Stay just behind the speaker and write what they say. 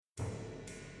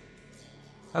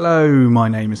Hello, my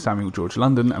name is Samuel George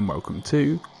London and welcome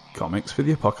to Comics for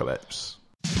the Apocalypse.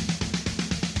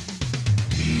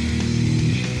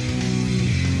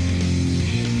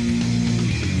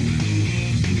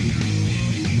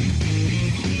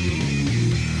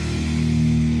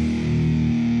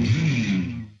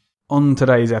 On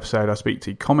today's episode, I speak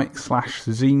to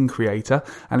comic/zine creator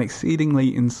and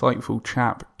exceedingly insightful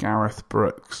chap Gareth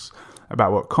Brookes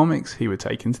about what comics he would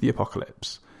take into the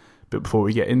apocalypse. But before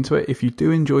we get into it, if you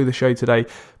do enjoy the show today,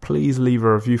 please leave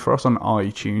a review for us on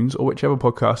iTunes or whichever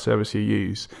podcast service you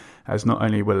use, as not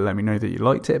only will it let me know that you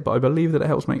liked it, but I believe that it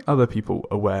helps make other people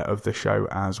aware of the show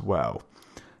as well.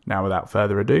 Now, without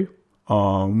further ado,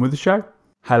 on with the show.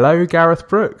 Hello, Gareth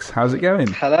Brookes. How's it going?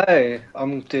 Hello,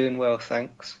 I'm doing well,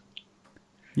 thanks.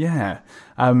 Yeah,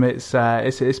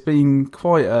 it's been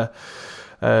quite a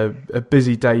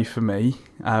busy day for me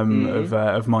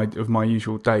of my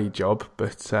usual day job,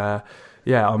 but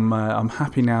I'm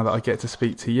happy now that I get to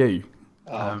speak to you.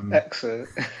 Excellent.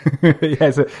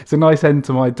 Yeah, it's a nice end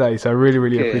to my day, so I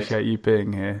really Good. appreciate you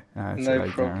being here No today,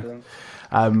 problem.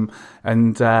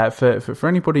 Gareth. For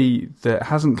anybody that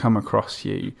hasn't come across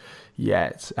you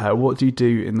yet, what do you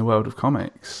do in the world of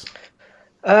comics?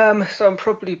 So I'm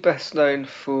probably best known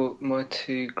for my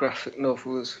two graphic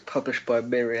novels published by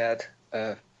Myriad,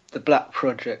 The Black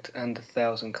Project and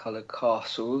 1,000 Coloured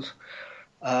Castles.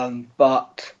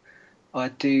 But I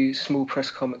do small press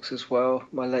comics as well.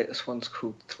 My latest one's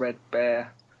called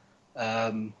Threadbare.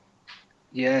 Look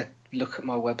at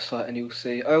my website and you'll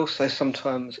see. I also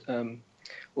sometimes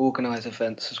organise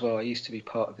events as well. I used to be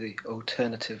part of the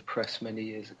alternative press many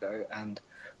years ago, and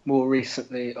more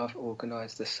recently I've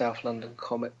organised the South London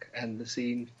Comic and the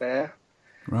Zine Fair.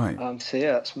 Right. So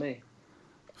yeah, that's me.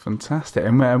 Fantastic.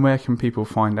 And where can people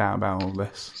find out about all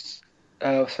this?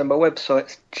 So my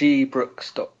website's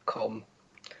gbrooks.com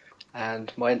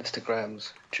and my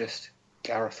Instagram's just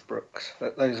Gareth Brookes.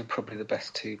 Those are probably the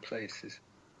best two places.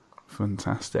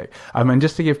 Fantastic. And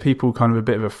just to give people kind of a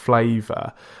bit of a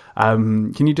flavour,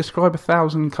 can you describe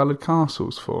 1,000 Coloured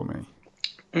Castles for me?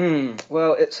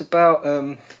 Well, it's about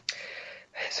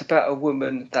a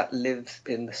woman that lives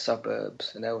in the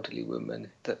suburbs, an elderly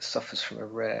woman that suffers from a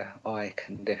rare eye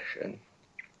condition,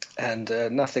 and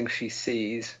nothing she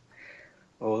sees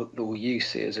or you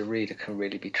see as a reader can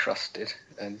really be trusted.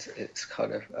 And it's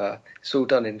kind of it's all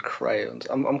done in crayons.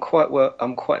 I'm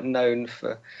quite known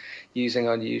for using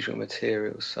unusual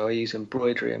materials, so I use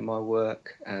embroidery in my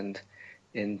work, and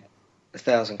in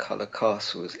 1,000 Coloured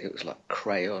Castles, it was like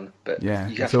crayon, but yeah,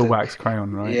 it's all wax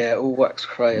crayon, right? Yeah, all wax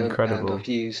crayon. Incredible. And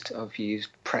I've used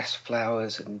pressed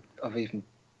flowers, and I've even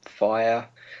fire.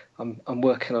 I'm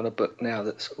working on a book now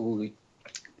that's all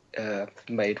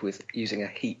made with using a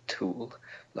heat tool,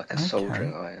 like a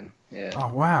soldering iron. Yeah.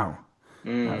 Oh wow,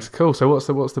 that's cool. So what's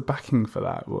the backing for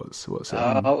that? What's it?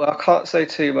 I can't say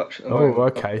too much at the moment.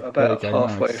 Okay. I'm about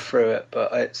halfway nice. through it,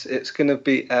 but it's going to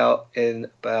be out in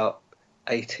about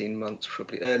 18 months,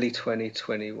 probably early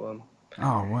 2021.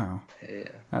 Oh wow, yeah,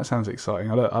 that sounds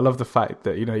exciting. I love the fact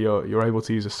that you're able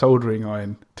to use a soldering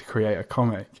iron to create a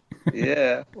comic.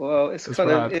 Yeah, well, it's That's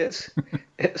kind rad. of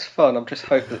it's fun. I'm just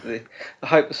hoping I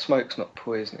hope the smoke's not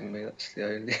poisoning me. That's the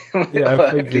only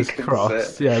Fingers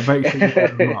crossed. Yeah, make sure you wear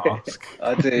a mask.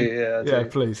 I do. Yeah, Yeah,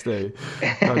 please do.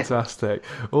 Fantastic.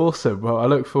 Awesome. Well, I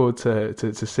look forward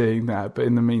to seeing that. But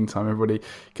in the meantime, everybody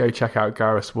go check out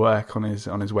Gareth's work on his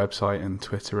website and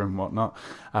Twitter and whatnot.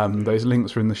 Those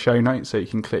links are in the show notes, so you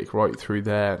can click right through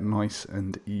there, nice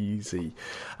and easy.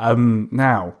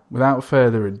 Now, without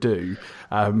further ado,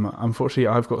 unfortunately,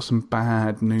 I've got some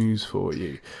bad news for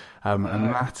you. And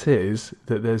that is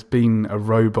that there's been a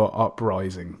robot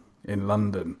uprising in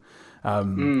London.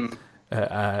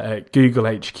 At Google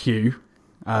HQ,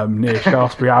 near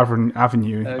Shaftesbury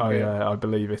Avenue, Okay. I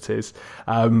believe it is.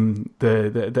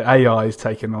 The AI has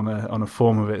taken on a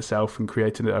form of itself and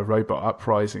created a robot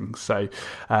uprising. So,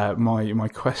 my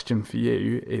question for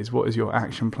you is, what is your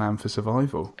action plan for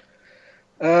survival?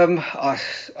 I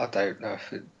don't know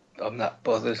if I'm that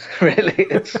bothered. Really,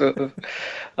 it's sort of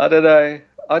I don't know.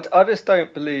 I just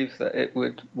don't believe that it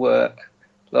would work.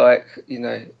 Like,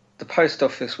 the post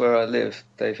office where I live,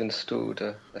 they've installed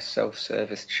a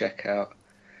self-service checkout,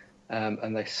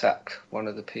 and they sacked one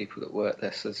of the people that work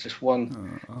there. So there's just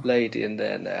one lady in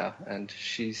there now, and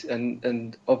she's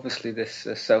and obviously this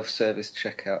self-service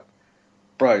checkout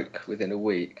broke within a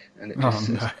week, and it just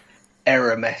says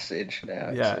error message now.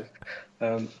 Yeah.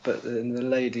 But then the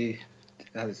lady,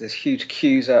 there's huge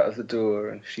queues out of the door,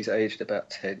 and she's aged about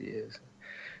 10 years.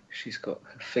 She's got,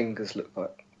 her fingers look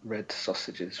like red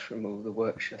sausages from all the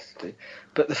work she has to do.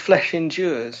 But the flesh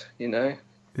endures,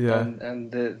 Yeah.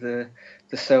 and the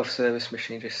self-service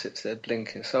machine just sits there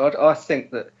blinking. So I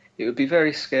think that it would be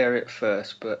very scary at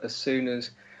first, but as soon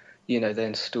as they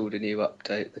installed a new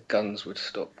update, the guns would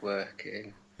stop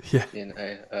working. Yeah.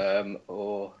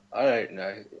 Or I don't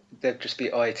know, there'd just be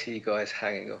IT guys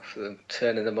hanging off them,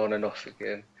 turning them on and off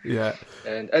again. Yeah.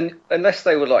 And unless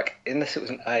it was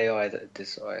an AI that had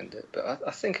designed it, but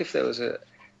I think if there was an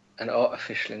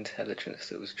artificial intelligence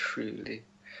that was truly,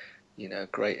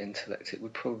 great intellect, it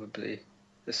would probably,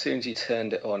 as soon as you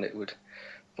turned it on, it would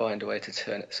find a way to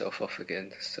turn itself off again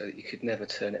so that you could never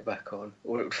turn it back on,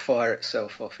 or it would fire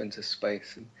itself off into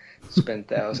space and spend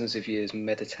thousands of years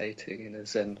meditating in a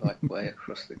Zen-like way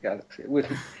across the galaxy. It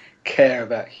wouldn't care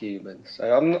about humans.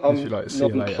 So I'm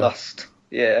nonplussed.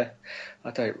 Yeah,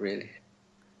 I don't really.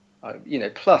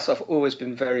 Plus I've always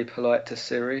been very polite to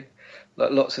Siri.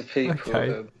 Like lots of people,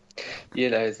 Okay.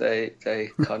 they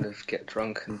kind of get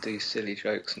drunk and do silly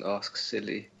jokes and ask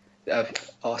Siri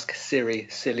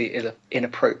silly,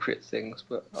 inappropriate things.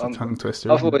 But It's a tongue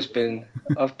twister.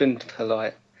 I've been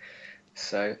polite,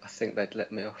 so I think they'd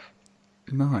let me off.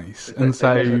 Nice. They And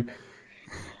so,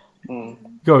 never...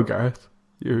 go on, Gareth.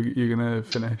 You're gonna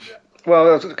finish. Well,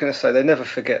 I was going to say they never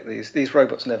forget these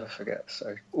robots never forget.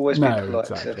 So always be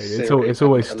polite exactly. to Siri. It's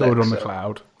always stored Alexa. on the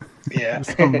cloud. Yeah,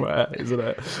 somewhere, isn't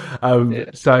it? Yeah.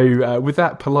 So with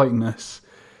that politeness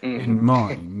in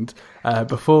mind,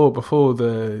 before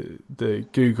the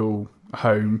Google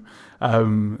Home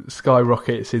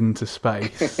skyrockets into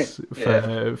space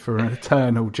for an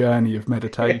eternal journey of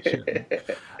meditation,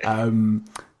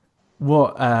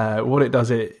 what it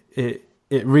does,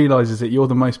 it realizes that you're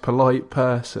the most polite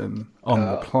person on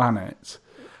the planet,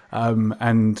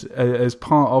 and as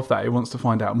part of that, it wants to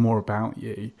find out more about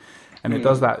you. And it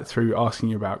does that through asking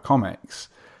you about comics,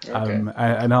 and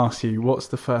asks you, what's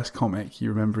the first comic you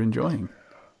remember enjoying?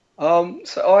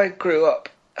 So I grew up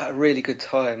at a really good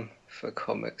time for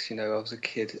comics. I was a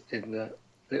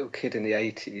little kid in the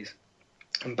 80s,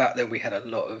 and back then we had a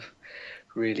lot of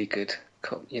really good.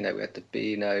 We had the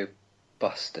Beano,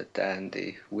 Buster,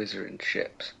 Dandy, Whizzer and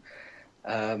Chips,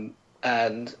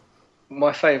 and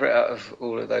my favourite out of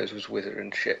all of those was Whizzer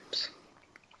and Chips.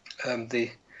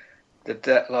 The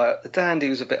Dandy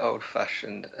was a bit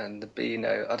old-fashioned, and the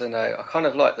Beano, I don't know, I kind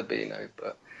of like the Beano,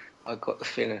 but I got the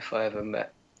feeling if I ever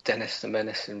met Dennis the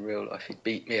Menace in real life, he'd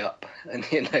beat me up, and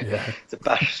the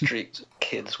Bash Street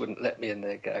kids wouldn't let me in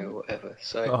their gang or whatever.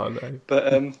 So,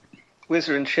 but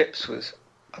Whizzer and Chips was,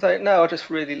 I don't know,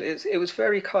 it was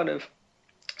very kind of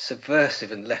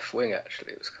subversive and left-wing.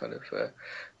 Actually, it was kind of,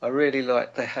 I really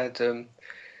liked. They had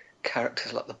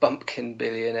characters like the Bumpkin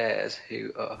Billionaires,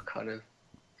 who are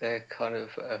they're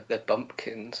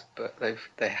bumpkins, but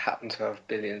they happen to have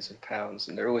billions of pounds,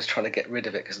 and they're always trying to get rid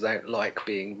of it because they don't like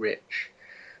being rich.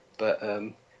 But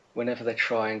whenever they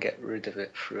try and get rid of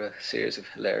it through a series of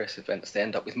hilarious events, they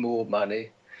end up with more money,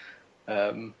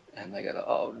 and they go,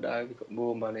 "Oh no, we've got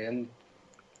more money." And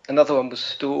another one was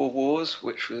Store Wars,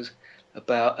 which was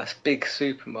about a big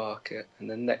supermarket, and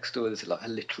then next door there's like a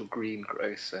little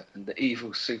greengrocer, and the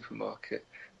evil supermarket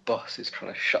boss is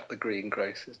trying to shut the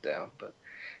greengrocers down, but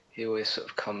he always sort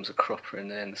of comes a cropper in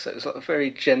the end. So it was like a very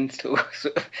gentle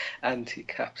sort of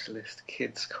anti-capitalist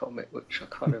kids comic, which I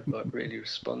kind of like really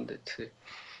responded to.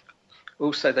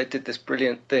 Also, they did this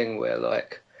brilliant thing where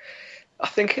I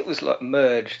think it was like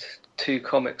two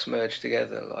comics merged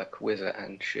together, like Whizzer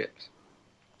and Chips.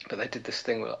 But they did this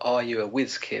thing where, are you a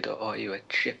whiz kid or are you a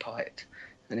chipite?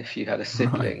 And if you had a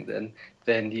sibling,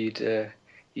 then you'd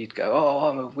go, oh,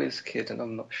 I'm a whiz kid and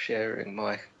I'm not sharing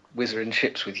my Whizzer and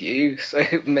Chips with you. So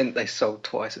it meant they sold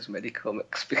twice as many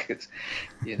comics because,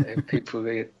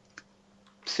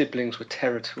 siblings were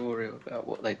territorial about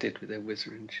what they did with their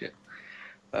Whizzer and Chip.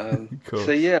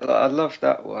 So yeah, I loved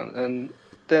that one. And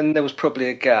then there was probably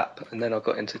a gap, and then I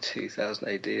got into 2000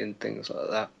 AD and things like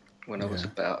that when I was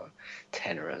about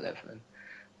 10 or 11.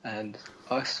 And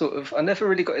I never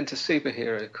really got into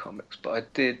superhero comics, but I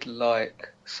did like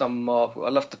some Marvel. I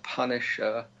loved The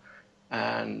Punisher,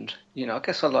 and, I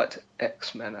guess I liked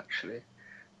X-Men, actually.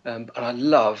 And I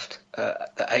loved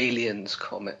the Aliens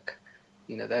comic.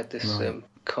 They had this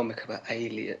comic about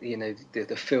Alien,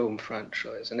 the film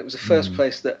franchise. And it was the first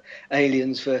place that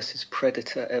Aliens versus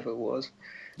Predator ever was.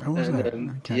 Oh, was it?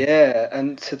 Okay. Yeah,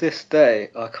 and to this day,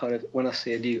 I kind of, when I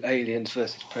see a new Aliens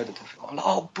versus Predator film, I'm like,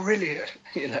 oh, brilliant!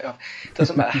 It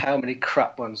doesn't matter how many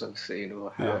crap ones I've seen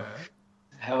or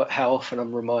how often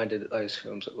I'm reminded that those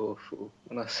films are awful.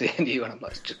 When I see a new one, I'm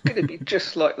like, it's just going to be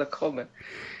just like the comic.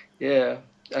 Yeah,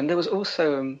 and there was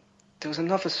also there was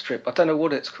another strip. I don't know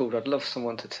what it's called. I'd love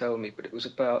someone to tell me, but it was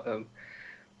about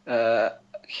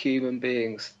human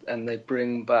beings, and they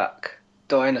bring back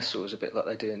dinosaurs a bit like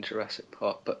they do in Jurassic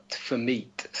Park, but for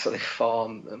meat. So they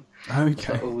farm them.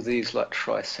 Okay. Like all these like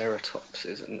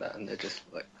triceratopses and that, and they're just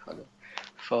like kind of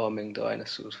farming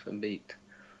dinosaurs for meat.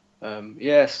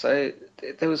 So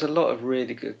there was a lot of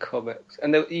really good comics,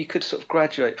 and you could sort of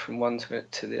graduate from one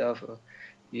to the other.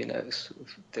 You know,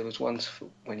 there was ones for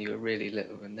when you were really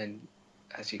little, and then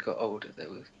as you got older, there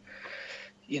was,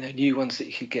 new ones that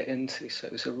you could get into. So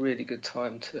it was a really good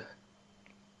time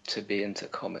to be into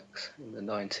comics in the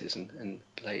 90s and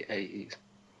late 80s.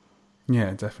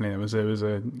 Yeah, definitely. There was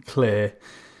a clear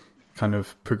kind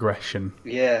of progression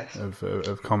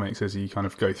of comics as you kind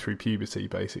of go through puberty,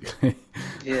 basically.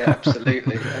 Yeah,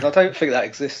 absolutely. And I don't think that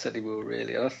exists anymore,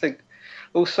 really. And I think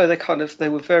also they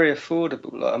were very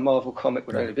affordable. Like a Marvel comic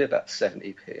would only be about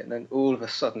 70p, and then all of a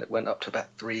sudden it went up to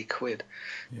about £3.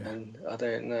 Yeah. And I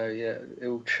don't know, it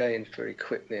all changed very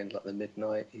quickly in like the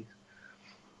mid-90s.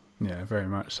 Yeah, very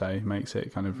much so. It makes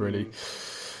it kind of really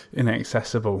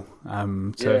inaccessible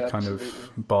to kind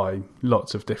of buy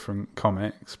lots of different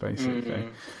comics, basically.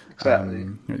 Exactly.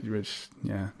 Which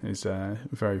is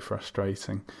very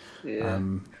frustrating. Yeah.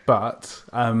 But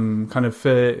kind of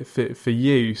for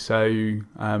you, so you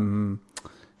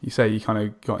say you kind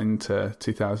of got into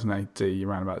 2000 AD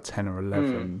around about 10 or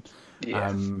 11.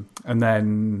 Yes. And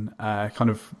then kind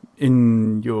of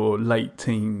in your late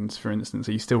teens, for instance,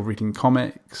 are you still reading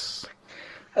comics?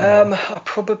 I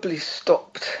probably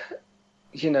stopped.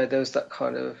 There was that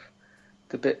kind of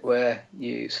the bit where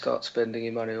you start spending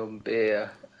your money on beer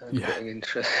and getting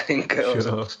interested in girls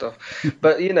and stuff.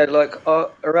 But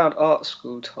around art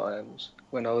school times,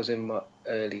 when I was in my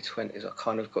early 20s, I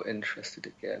kind of got interested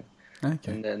again.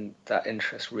 Okay. And then that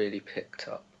interest really picked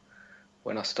up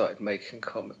when I started making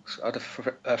comics. I had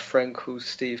a friend called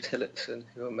Steve Tillotson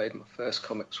who I made my first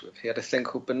comics with. He had a thing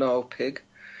called Banal Pig.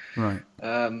 Right.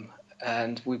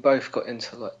 And we both got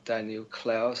into like Daniel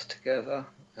Clowes together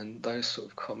and those sort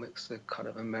of comics, the kind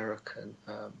of American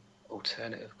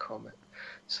alternative comic.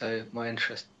 So my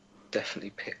interest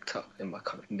definitely picked up in my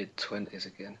kind of mid-20s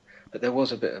again. But there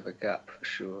was a bit of a gap for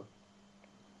sure.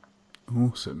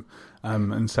 Awesome.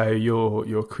 And so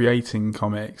you're creating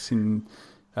comics in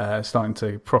starting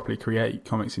to properly create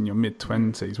comics in your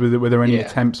mid-20s. Were there any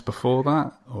attempts before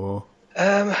that, or?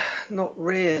 Not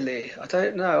really. I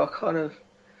don't know.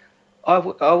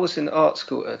 I was in art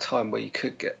school at a time where you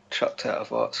could get chucked out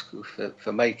of art school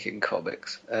for making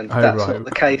comics, and that's not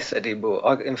the case anymore.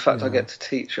 I get to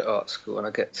teach at art school, and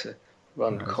I get to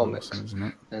run comics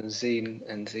and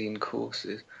zine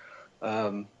courses.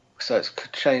 So it's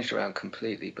changed around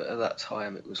completely, but at that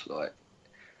time it was like,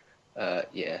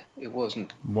 it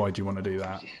wasn't. Why do you want to do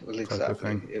that? Well,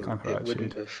 exactly. It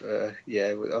wouldn't have.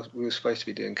 We were supposed to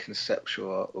be doing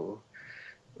conceptual art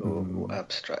or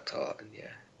abstract art, and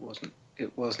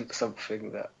it wasn't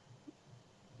something that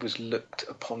was looked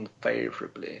upon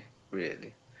favourably,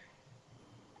 really.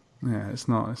 Yeah, it's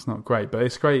not great, but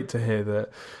it's great to hear that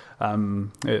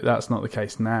that's not the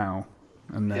case now,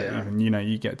 and that even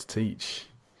you get to teach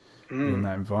in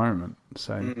that environment.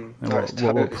 So,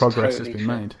 what progress has been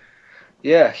made?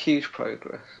 Yeah, huge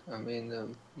progress. I mean,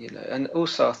 and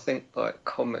also I think like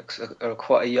comics are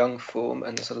quite a young form,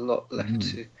 and there's a lot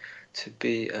left to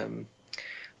be.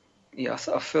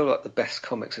 I feel like the best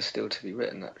comics are still to be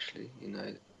written. Actually,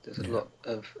 there's a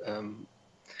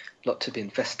lot to be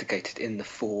investigated in the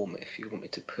form, if you want me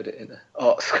to put it in an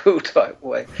art school type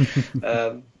way.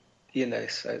 So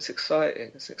it's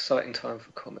exciting. It's an exciting time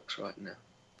for comics right now.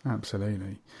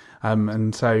 Absolutely.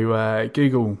 And so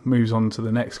Google moves on to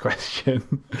the next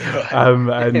question and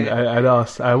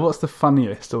asks, what's the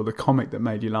funniest or the comic that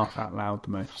made you laugh out loud the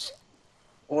most?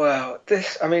 Well,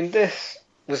 this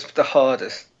was the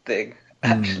hardest thing,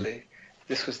 actually.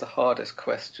 This was the hardest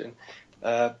question.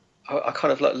 I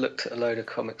kind of looked at a load of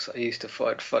comics that I used to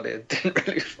find funny and didn't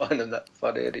really find them that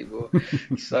funny anymore.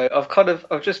 So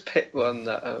I've just picked one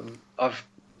that I've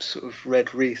sort of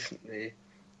read recently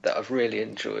that I've really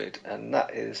enjoyed, and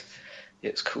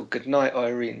it's called Goodnight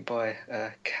Irene by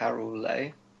Carol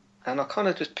Leigh. And I kind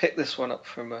of just picked this one up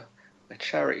from a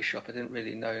charity shop. I didn't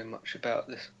really know much about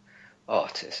this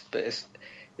artist, but it's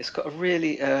got a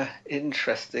really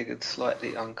interesting and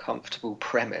slightly uncomfortable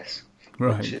premise.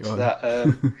 Right. Which is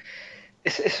that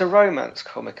it's a romance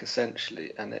comic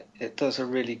essentially, and it does a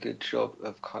really good job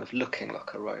of kind of looking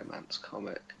like a romance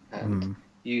comic and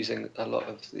using a lot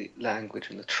of the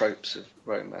language and the tropes of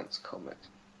romance comics.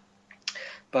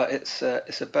 But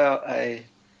it's about a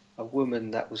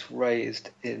woman that was raised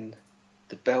in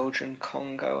the Belgian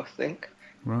Congo, I think.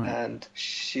 Right. And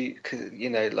she,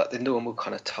 like the normal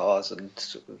kind of Tarzan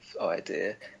sort of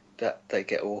idea, that they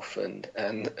get orphaned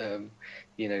and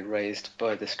raised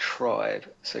by this tribe.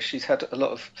 So she's had a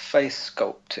lot of face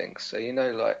sculpting. So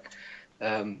like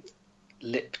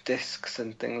lip discs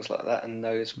and things like that, and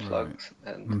nose plugs,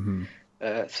 and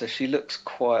so she looks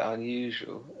quite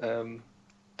unusual.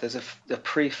 There's a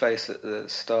preface at the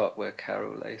start where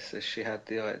Carolee says she had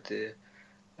the idea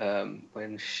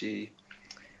when she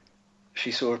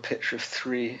saw a picture of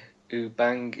 3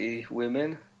 Ubangi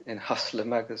women in Hustler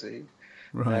magazine,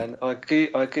 and I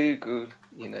googled,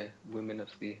 women of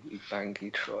the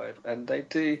Ubangi tribe, and they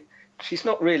do. She's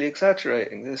not really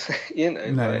exaggerating. There's,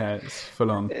 it's full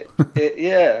on.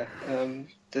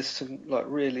 There's some like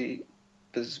really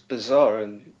bizarre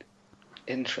and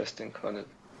interesting kind of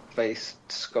face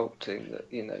sculpting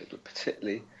that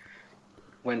particularly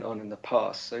went on in the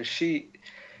past. So she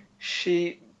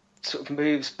sort of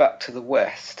moves back to the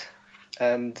West,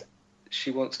 and she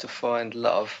wants to find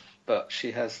love, but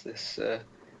she has this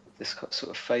sort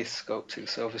of face sculpting,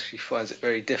 so obviously she finds it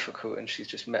very difficult, and she's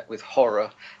just met with horror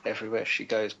everywhere she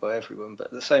goes by everyone. But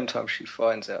at the same time, she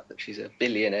finds out that she's a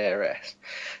billionairess.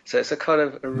 So it's a kind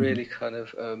of a really kind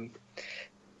of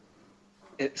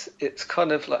it's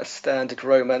kind of like a standard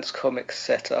romance comic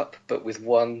setup, but with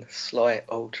one slight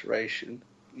alteration,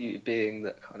 being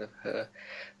that kind of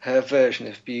her version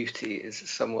of beauty is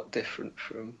somewhat different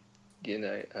from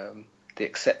the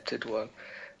accepted one.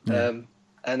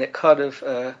 And it kind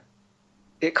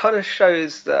of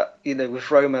shows that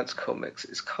with romance comics,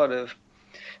 it's kind of,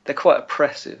 they're quite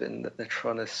oppressive in that they're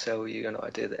trying to sell you an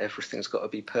idea that everything's got to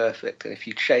be perfect, and if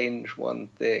you change one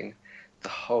thing, the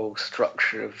whole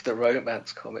structure of the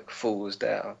romance comic falls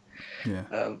down.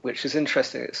 Which is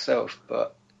interesting itself,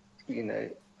 but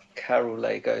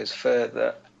Carolee goes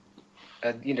further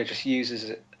and just uses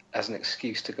it as an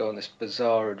excuse to go on this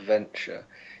bizarre adventure.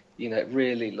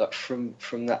 Really, like from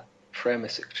that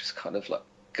premise, it just kind of like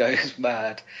goes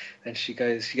mad, and she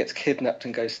gets kidnapped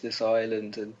and goes to this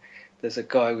island, and there's a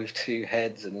guy with 2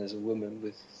 heads and there's a woman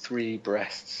with 3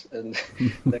 breasts, and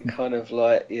they're kind of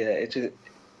like, I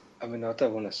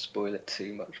don't want to spoil it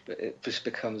too much, but it just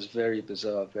becomes very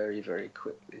bizarre very, very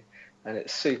quickly, and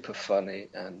it's super funny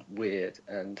and weird,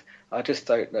 and I just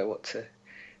don't know what to,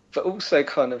 but also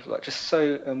kind of like just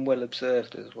so well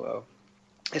observed as well.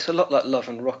 It's a lot like Love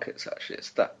and Rockets, actually.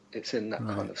 It's in that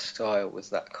kind of style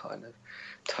with that kind of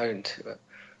tone to it.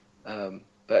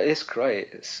 But it's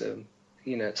great. It's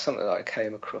it's something that I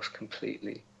came across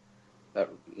completely at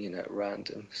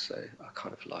random. So I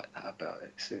kind of like that about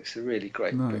it. So it's a really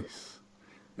great book.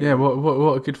 Yeah,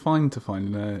 what a good find to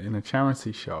find in a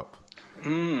charity shop.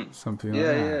 Something like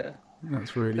that. Yeah.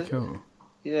 That's really cool.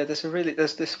 Yeah, there's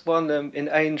this one in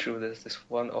Angel. There's this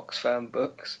one Oxfam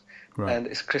Books. And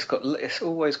it's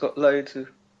always got loads of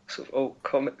sort of old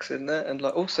comics in there, and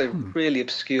like also really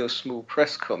obscure small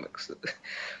press comics that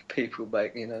people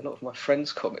make. A lot of my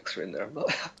friends' comics are in there. I'm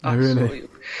like, really?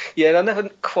 And I never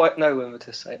quite know whether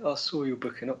to say, I saw your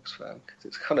book in Oxfam, because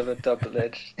it's kind of a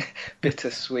double-edged,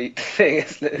 bittersweet thing,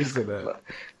 isn't it? Isn't it? Like,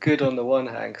 good on the one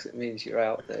hand because it means you're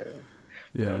out there.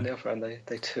 Yeah. On the other hand,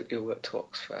 they took your work to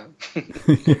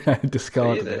Oxfam.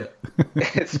 Discarded it.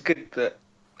 It's good that.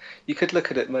 You could look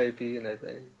at it maybe,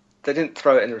 they didn't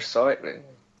throw it in recycling.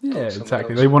 Yeah,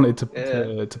 exactly. They wanted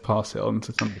to pass it on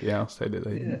to somebody else so that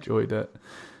they enjoyed it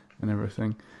and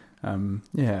everything.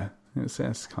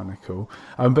 It's kind of cool.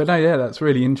 But no, that's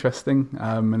really interesting.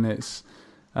 And it's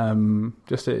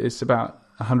it's about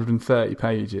 130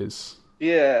 pages.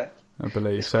 Yeah, I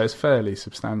believe. So it's fairly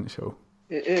substantial.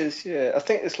 It is. Yeah, I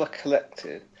think it's like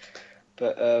collected,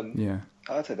 but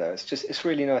I don't know. It's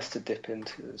really nice to dip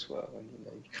into as well. And,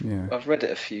 I've read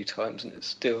it a few times, and it's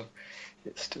still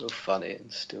funny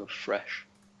and still fresh.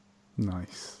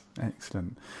 Nice,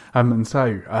 excellent. And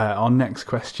so our next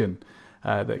question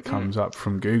that comes up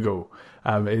from Google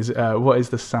is what is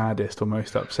the saddest or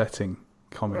most upsetting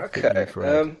comic that you've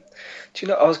read? Do you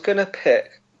know? I was going to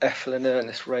pick Ethel and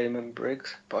Ernest Raymond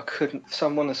Briggs, but I couldn't.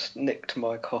 Someone has nicked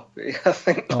my copy. I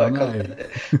think I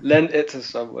lent it to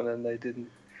someone, and they didn't.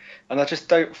 And I just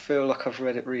don't feel like I've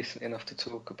read it recently enough to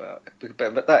talk about it.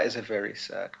 But that is a very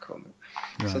sad comic.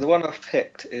 Right. So the one I've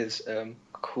picked is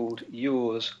called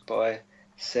Yours by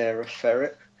Sarah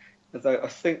Ferrick. Although I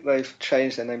think they've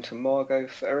changed their name to Margot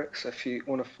Ferrick. So if you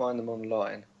want to find them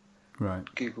online,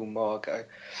 Google Margot.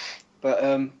 But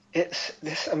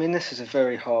this is a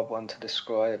very hard one to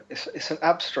describe. It's an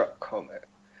abstract comic.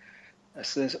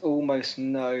 So there's almost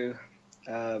no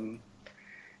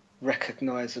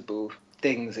recognisable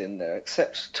things in there,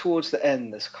 except towards the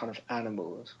end there's kind of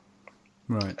animals,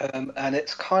 right? And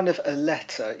it's kind of a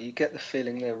letter. You get the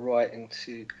feeling they're writing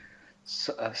to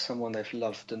someone they've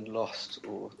loved and lost,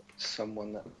 or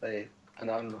someone an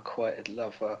unrequited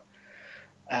lover,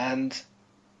 and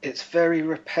it's very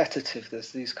repetitive.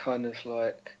 There's these kind of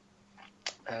like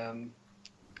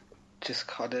just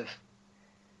kind of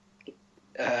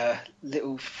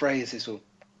little phrases or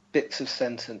bits of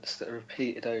sentence that are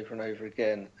repeated over and over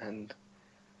again, and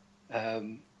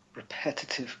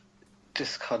repetitive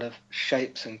just kind of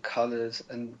shapes and colours,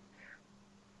 and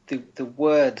the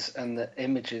words and the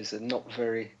images are not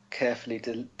very carefully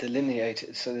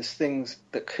delineated. So there's things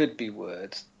that could be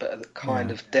words, but are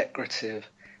kind of decorative,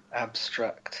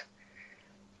 abstract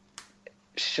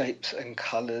shapes and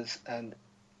colours, and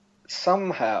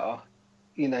somehow,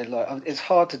 like, it's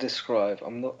hard to describe.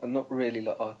 I'm not really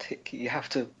like articulate. You have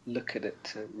to look at it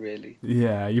to really.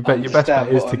 Yeah, your best bet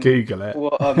is to Google it.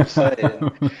 What I'm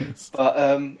saying,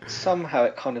 but somehow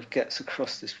it kind of gets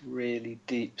across this really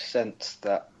deep sense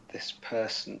that this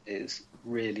person is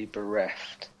really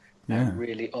bereft and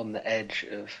really on the edge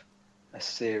of a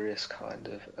serious kind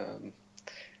of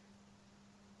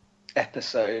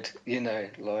episode.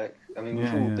 Like, I mean,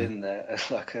 we've all been there. It's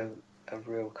like a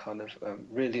real kind of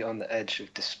really on the edge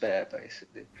of despair,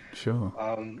 basically. Sure.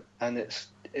 And it's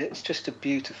just a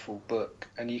beautiful book,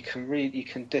 and you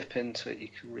can dip into it, you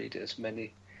can read it as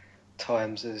many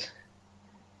times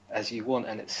as you want,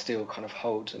 and it still kind of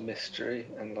holds a mystery,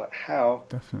 and like how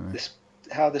this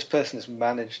person has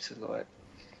managed to like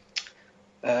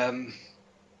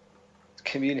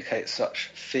communicate such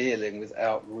feeling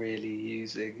without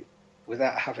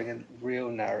having a real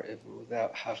narrative, or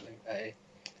without having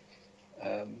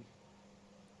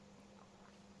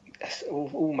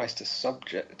almost a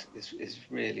subject is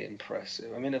really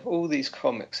impressive. I mean, of all these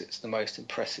comics, it's the most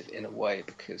impressive in a way,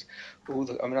 because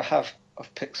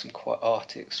I've picked some quite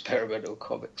arty experimental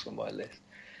comics on my list.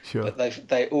 Sure. But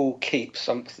they all keep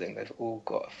something. They've all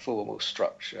got a formal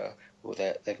structure, or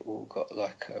they've all got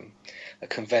like a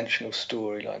conventional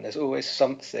storyline. There's always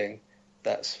something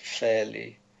that's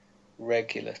fairly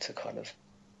regular to kind of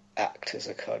act as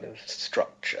a kind of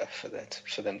structure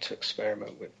for them to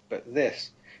experiment with. But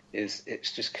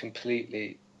it's just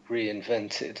completely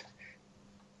reinvented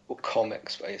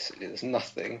comics, basically. There's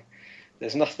nothing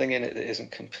in it that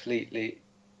isn't completely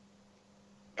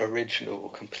original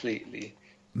or completely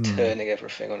turning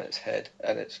everything on its head,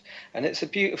 and it's a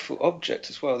beautiful object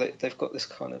as well. They've got this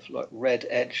kind of like red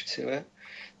edge to it,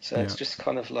 so it's just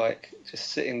kind of like just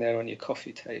sitting there on your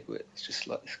coffee table. It's just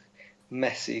like this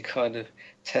messy kind of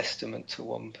testament to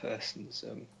one person's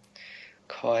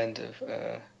kind of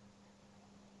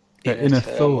inner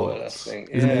turmoil, thoughts, I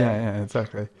think. Isn't it? Yeah,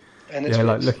 exactly. And it's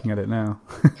like looking at it now.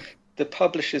 The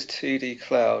publisher's 2D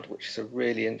Cloud, which is a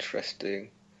really interesting,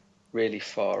 really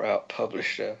far out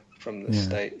publisher from the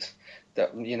States,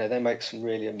 that they make some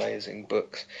really amazing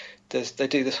books. They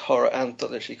do this horror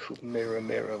anthology called Mirror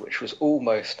Mirror, which was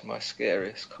almost my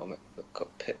scariest comic, but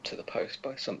got pipped to the post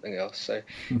by something else. So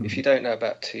if you don't know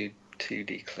about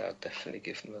 2D Cloud, definitely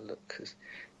give them a look, because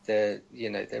they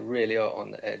really are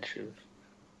on the edge of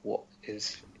what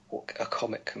a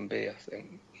comic can be. I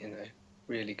think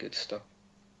really good stuff.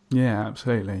 Yeah,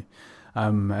 absolutely.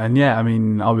 And yeah, I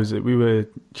mean, we were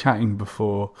chatting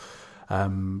before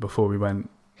we went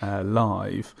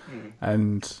live,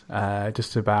 and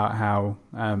just about how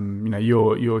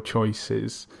your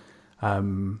choices,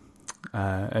 and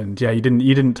yeah, you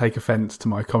didn't take offence to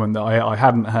my comment that I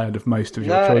hadn't heard of most of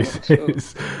your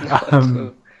choices,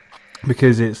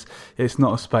 because it's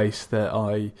not a space that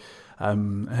I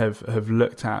have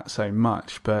looked at so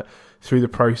much, but through the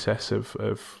process of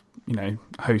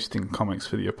hosting comics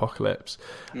for the Apocalypse,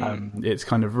 it's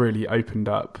kind of really opened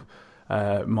up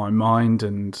my mind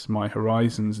and my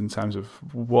horizons in terms of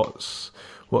what's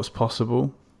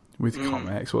possible with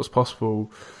comics, what's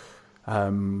possible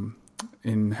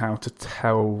in how to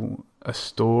tell a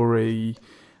story,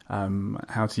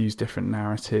 how to use different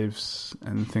narratives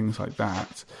and things like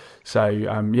that. So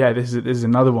this is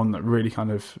another one that really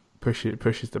kind of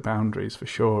pushes the boundaries for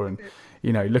sure. And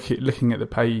looking at the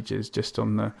pages just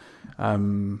on the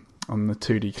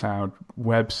 2D Cloud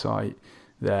website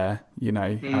there,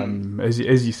 as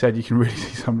you said, you can really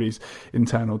see somebody's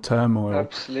internal turmoil.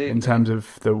 Absolutely. In terms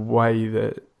of the way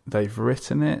that they've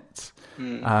written it,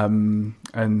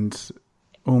 and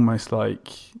almost like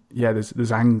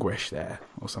there's anguish there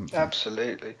or something.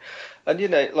 Absolutely. And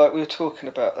like we were talking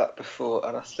about that before,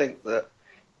 and I think that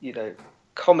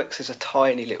comics is a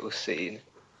tiny little scene,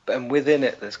 and within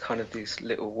it there's kind of these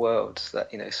little worlds that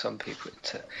some people are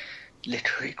into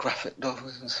literary graphic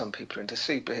novels, and some people are into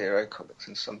superhero comics,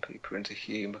 and some people are into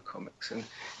humour comics, and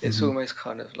it's almost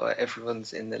kind of like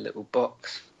everyone's in their little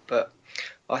box, but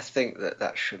I think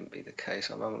that shouldn't be the case.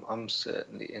 I'm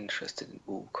certainly interested in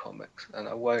all comics, and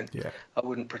I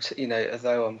wouldn't pretend,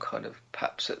 although I'm kind of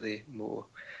perhaps at the more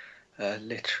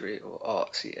literary or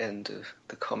artsy end of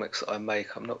the comics that I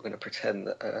make, I'm not going to pretend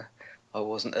that I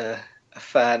wasn't a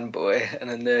fanboy and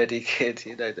a nerdy kid,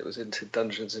 that was into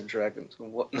Dungeons and Dragons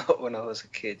and whatnot when I was a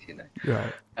kid,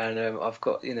 Right. And I've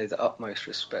got, the utmost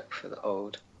respect for the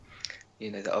old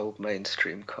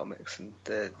mainstream comics, and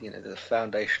the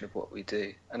foundation of what we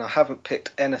do. And I haven't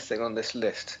picked anything on this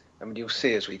list. I mean, you'll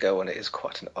see as we go on, it is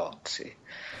quite an arty-farty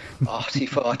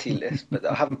list, but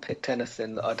I haven't picked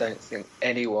anything that I don't think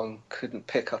anyone couldn't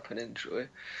pick up and enjoy.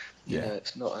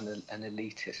 It's not an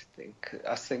elitist thing.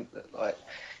 I think that, like,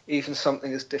 even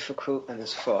something as difficult and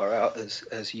as far out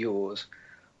as yours,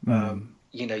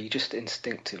 you just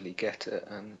instinctively get it.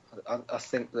 And I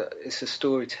think that it's a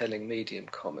storytelling medium,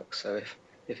 comic. So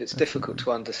if it's difficult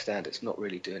to understand, it's not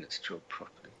really doing its job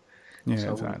properly. Yeah,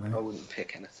 so exactly. I wouldn't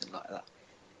pick anything like that.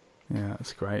 Yeah,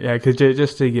 that's great. Yeah, because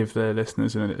just to give the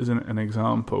listeners an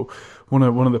example, one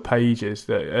of the pages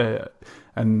that,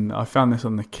 and I found this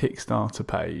on the Kickstarter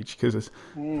page because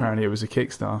apparently it was a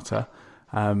Kickstarter,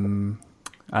 and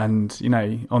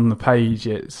on the page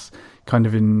it's kind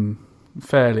of in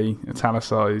fairly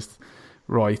italicized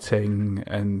writing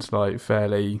and like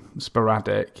fairly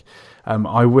sporadic.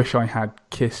 I wish I had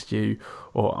kissed you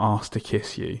or asked to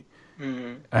kiss you,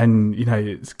 and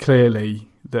it's clearly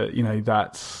that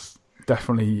that's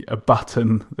definitely a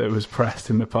button that was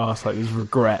pressed in the past. Like there's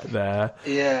regret there.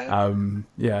 Yeah. And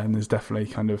there's definitely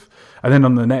kind of, and then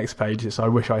on the next page it's I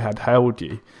wish I had held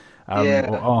you,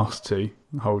 or asked to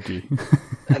hold you.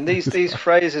 And these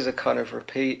phrases are kind of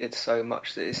repeated so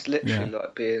much that it's literally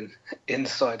like being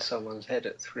inside someone's head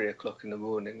at 3 o'clock in the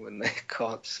morning when they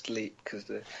can't sleep because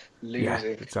they're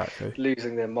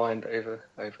losing their mind over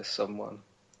someone.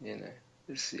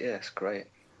 It's great.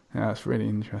 Yeah, it's really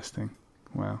interesting.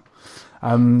 Wow.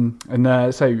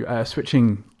 So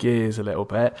switching gears a little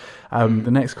bit, the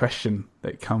next question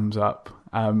that comes up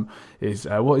is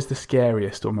what is the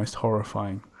scariest or most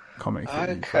horrifying comic that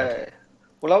you've read?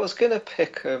 Well, I was going to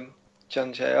pick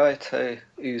Junji Ito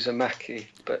Uzumaki,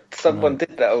 but someone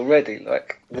did that already.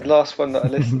 Like the last one that I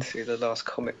listened to, the last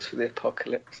Comics for the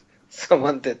Apocalypse,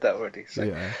 someone did that already.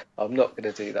 So I'm not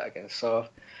going to do that again. So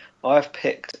I've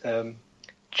picked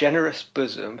Generous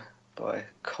Bosom by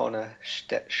Connor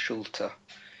Schulte,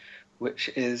 which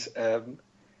is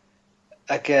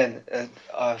again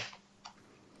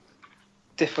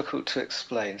difficult to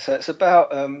explain. So it's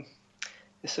about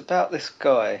this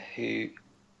guy who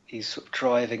he's sort of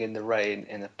driving in the rain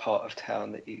in a part of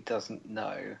town that he doesn't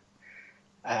know,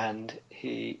 and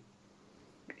he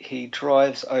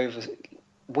drives over.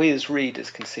 We as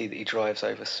readers can see that he drives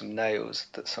over some nails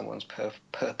that someone's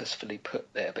purposefully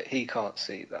put there, but he can't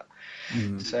see that.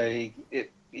 So he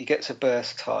gets a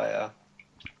burst tyre,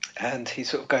 and he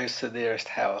sort of goes to the nearest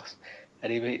house,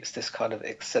 and he meets this kind of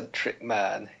eccentric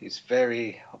man who's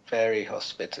very, very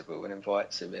hospitable and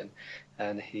invites him in,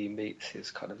 and he meets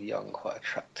his kind of young, quite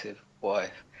attractive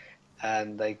wife,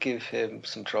 and they give him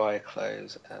some dry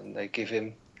clothes, and they give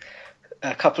him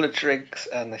a couple of drinks,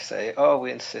 and they say, "Oh,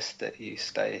 we insist that you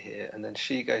stay here." And then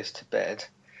she goes to bed,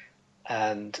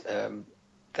 and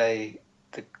the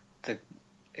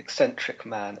eccentric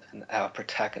man and our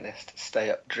protagonist stay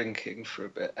up drinking for a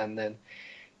bit, and then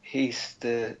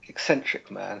the eccentric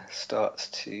man starts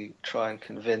to try and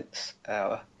convince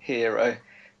our hero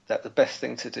that the best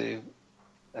thing to do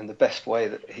and the best way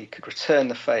that he could return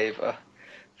the favour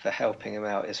for helping him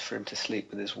out is for him to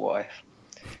sleep with his wife.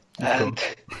 And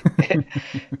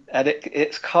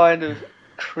it's kind of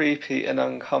creepy and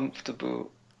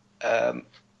uncomfortable, and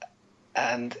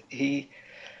I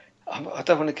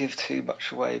don't want to give too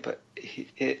much away, but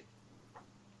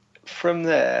from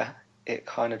there it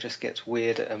kind of just gets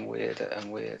weirder and weirder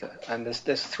and weirder. And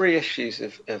there's 3 issues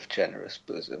of Generous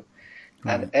Bosom,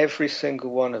 and every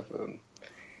single one of them,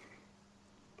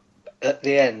 at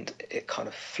the end, it kind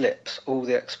of flips all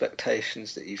the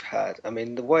expectations that you've had. I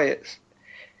mean, like,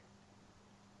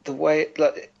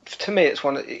 to me, it's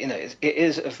one of, it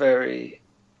is a very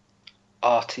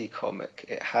arty comic.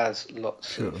 It has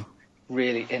lots of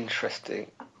really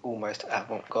interesting, almost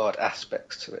avant-garde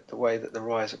aspects to it. The way that the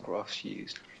risograph's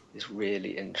used is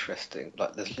really interesting.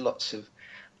 Like, there's lots of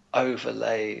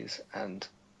overlays and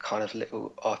kind of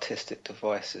little artistic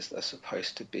devices that are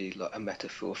supposed to be like a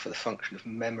metaphor for the function of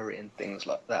memory and things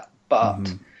like that.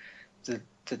 But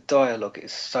the dialogue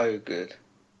is so good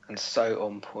and so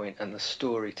on point, and the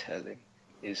storytelling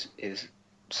is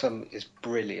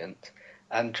brilliant,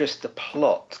 and just the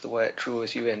plot, the way it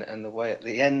draws you in, and the way at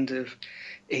the end of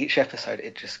each episode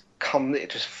it just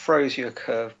throws you a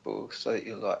curveball, so that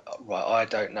you're like, oh, right, I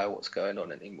don't know what's going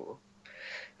on anymore.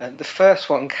 And the first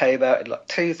one came out in like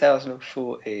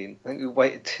 2014. I think we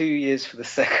waited 2 years for the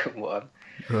second one.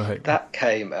 Right. That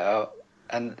came out,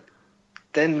 and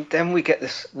then we get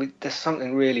this. There's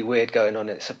something really weird going on.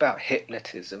 It's about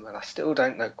hypnotism, and I still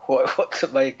don't know quite what to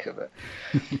make of it.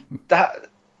 That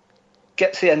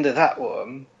gets the end of that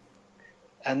one,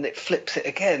 and it flips it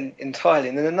again entirely.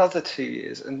 And then another 2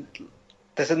 years, and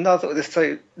there's another.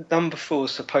 So number 4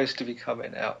 is supposed to be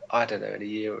coming out, I don't know, in a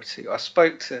year or two. I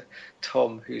spoke to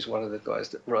Tom, who's one of the guys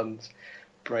that runs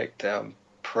Breakdown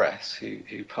Press,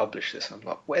 who published this. I'm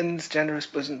like, when's Generous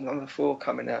Bosom number 4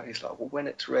 coming out? He's like, well, when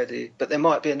it's ready, but there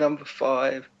might be a number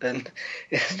 5, and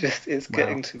it's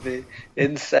getting to be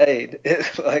insane.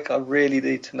 It's like, I really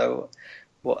need to know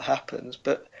what happens.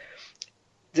 But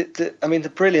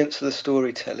the brilliance of the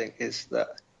storytelling is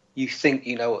that you think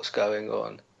you know what's going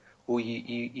on, or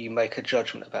you make a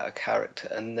judgment about a character,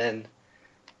 and then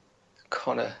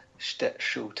Connor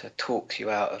Stetschulter talks you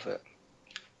out of it,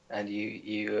 and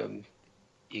you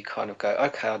kind of go,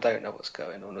 okay, I don't know what's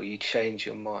going on, or you change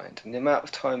your mind. And the amount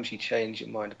of times you change your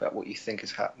mind about what you think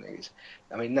is happening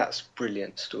that's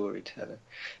brilliant storytelling.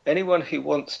 Anyone who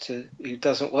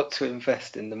doesn't want to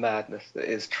invest in the madness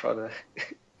that is trying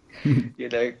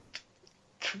to,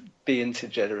 be into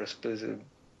Generous Bosom,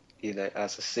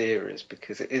 as a series,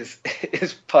 because it is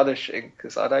punishing,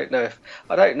 because I don't know if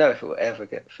it will ever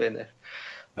get finished.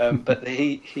 But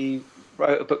he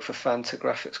wrote a book for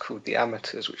Fantagraphics called The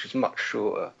Amateurs, which is much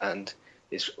shorter and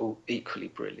is all equally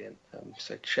brilliant.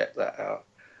 So check that out.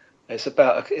 It's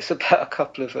about a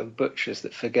couple of butchers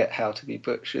that forget how to be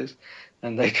butchers,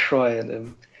 and they try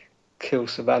and kill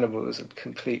some animals and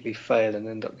completely fail and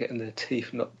end up getting their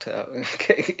teeth knocked out and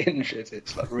getting injured.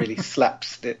 It's like really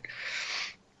slapstick.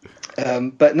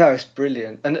 But no, it's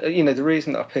brilliant. And the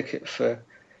reason I pick it for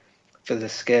the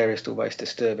scariest or most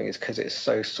disturbing is because it's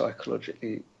so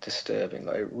psychologically disturbing.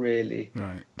 Like, really,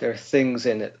 right. There are things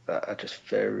in it that are just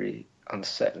very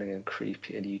unsettling and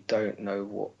creepy, and you don't know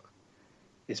what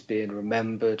is being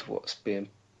remembered,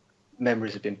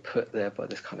 memories have been put there by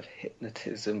this kind of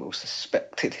hypnotism or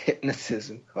suspected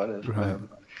hypnotism kind of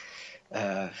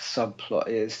subplot.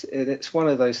 It's one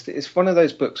of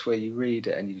those books where you read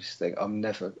it and you just think, I'm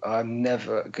never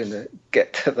gonna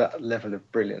get to that level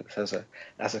of brilliance as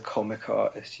a comic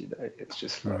artist. It's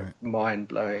just like mind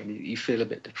blowing. You feel a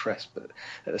bit depressed, but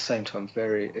at the same time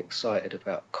very excited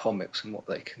about comics and what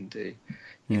they can do.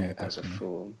 As a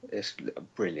form, it's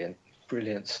brilliant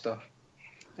stuff.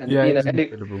 And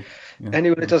incredible.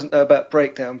 Anyone who doesn't know about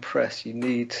Breakdown Press, you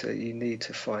need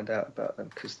to find out about them,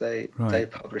 because they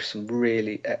publish some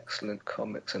really excellent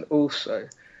comics and also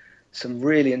some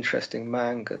really interesting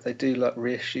manga. They do like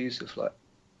reissues of like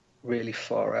really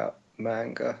far out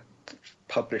manga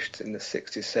published in the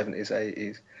 60s, 70s,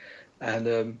 80s, and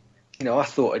I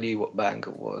thought I knew what manga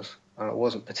was. I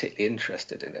wasn't particularly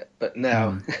interested in it, but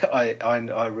now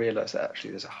I realise that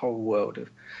actually there's a whole world of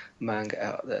manga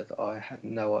out there that I had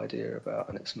no idea about,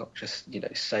 and it's not just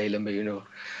Sailor Moon or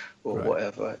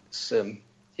whatever. It's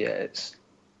there's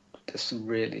some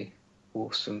really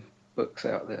awesome books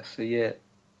out there. So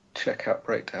check out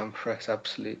Breakdown Press,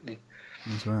 absolutely.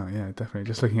 As well, yeah, definitely.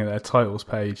 Just looking at their titles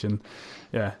page, and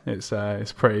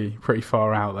it's pretty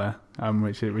far out there,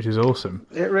 which is awesome.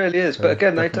 It really is, but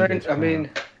again, they don't. I mean,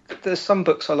 there's some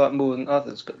books I like more than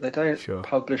others, but they don't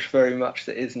publish very much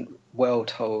that isn't well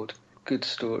told, good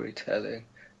storytelling,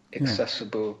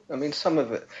 accessible. I mean, some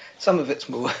of it's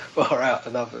more far out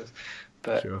than others,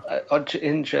 but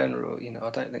in general, I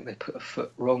don't think they put a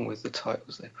foot wrong with the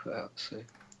titles they put out. So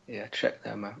check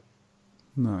them out.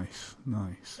 Nice.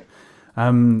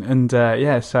 Going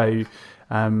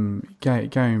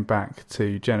back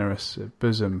to Generous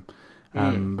Bosom,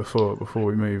 before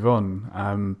we move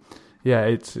on,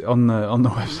 it's on the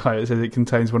website. It says it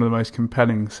contains one of the most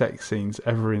compelling sex scenes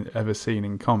ever seen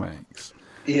in comics.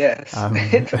 Yes,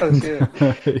 it does.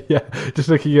 Just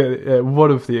looking at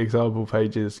one of the example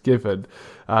pages given,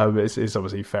 it's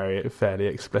obviously fairly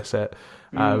explicit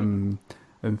and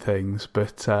things,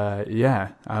 but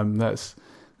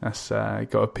that's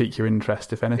got to pique your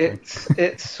interest, if anything.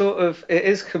 It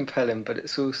is compelling, but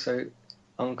it's also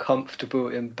uncomfortable,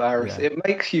 embarrassing. It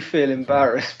makes you feel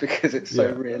embarrassed because it's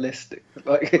so realistic,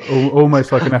 like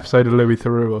almost like an episode of Louis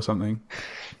Theroux or something.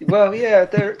 Well,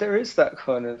 there is that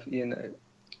kind of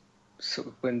sort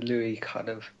of when Louis kind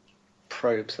of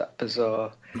probes that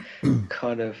bizarre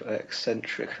kind of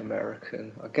eccentric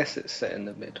American. I guess it's set in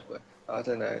the Midwest. I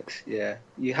don't know.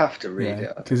 You have to read Yeah,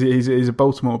 it. I because think. he's a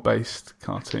Baltimore-based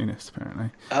cartoonist apparently.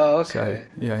 Oh, So okay.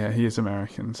 yeah, he is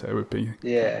American, so it would be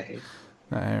Yeah.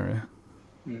 that area.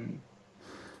 Mm.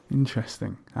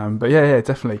 Interesting. But yeah,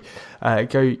 definitely.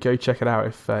 Go check it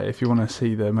out if you want to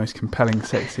see the most compelling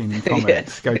sex scene in comics.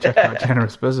 Yes. Go check out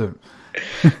Generous Bosom.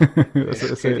 It's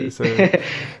it's good.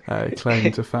 a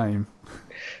claim to fame.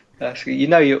 That's good. You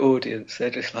know your audience. They're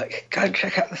just like, go and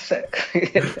check out the sex.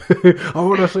 I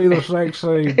want to see the sex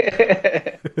scene.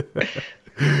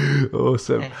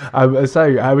 Awesome.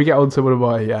 So we get on to one of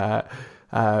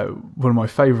my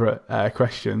favourite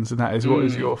questions, and that is, what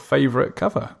is your favourite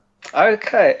cover?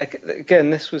 Okay.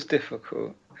 Again, this was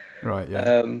difficult. Right. Yeah.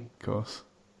 Um, Of course.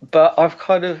 but I've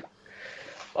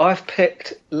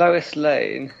picked Lois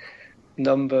Lane,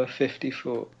 number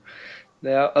 54.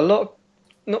 Now,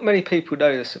 not many people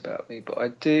know this about me, but I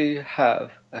do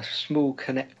have a small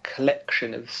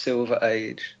collection of Silver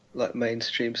Age, like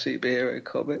mainstream superhero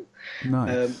comics.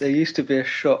 Nice. There used to be a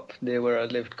shop near where I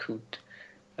lived called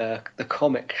the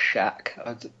Comic Shack.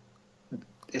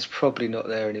 It's probably not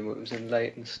there anymore. It was in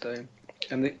Leytonstone,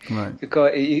 and the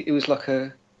guy he was like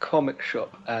a comic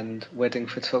shop and wedding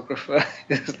photographer.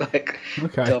 It was like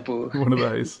double one of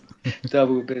those.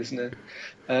 double business.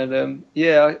 And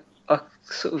I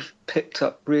sort of picked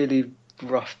up really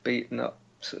rough, beaten up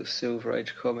sort of Silver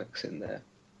Age comics in there.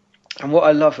 And what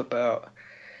I love about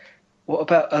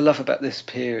this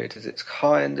period is it's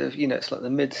kind of, it's like the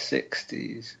mid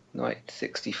 60s,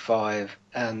 1965,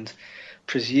 and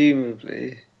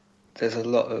presumably there's a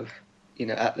lot of,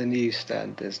 at the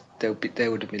newsstand there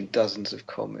would have been dozens of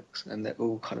comics, and they're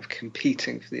all kind of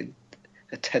competing for the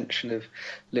attention of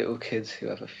little kids who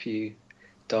have a few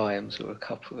dimes or a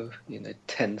couple of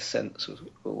 10 cents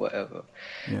or whatever.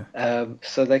 Yeah.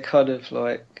 So they kind of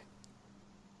like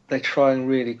they try and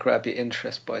really grab your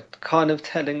interest by kind of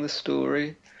telling the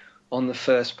story on the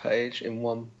first page in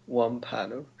one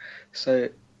panel. So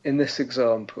in this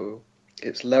example,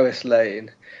 it's Lois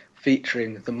Lane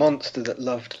featuring the monster that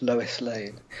loved Lois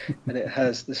Lane, and it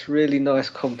has this really nice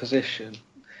composition,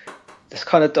 this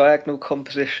kind of diagonal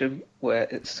composition where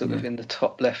it's sort of in the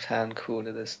top left-hand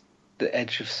corner there's the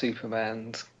edge of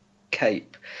Superman's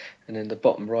cape, and in the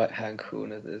bottom right-hand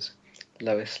corner there's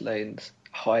Lois Lane's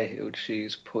high-heeled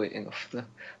shoes pointing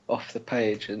off the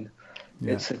page, and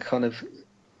it's a kind of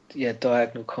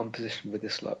diagonal composition with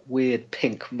this like weird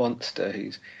pink monster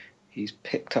he's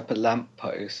picked up a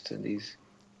lamppost and he's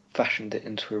fashioned it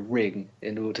into a ring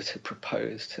in order to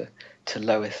propose to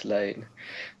Lois Lane.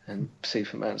 And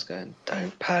Superman's going,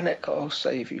 "Don't panic, I'll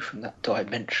save you from that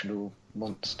dimensional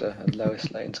monster." And Lois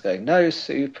Lane's going, "No,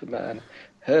 Superman,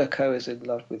 Herco is in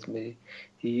love with me.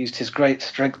 He used his great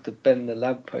strength to bend the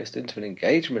lamppost into an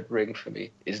engagement ring for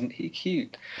me. Isn't he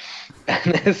cute?"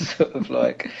 And it's sort of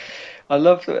like, I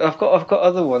love that. I've got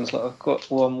other ones, like I've got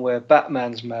one where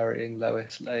Batman's marrying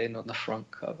Lois Lane on the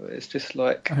front cover. It's just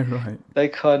like, they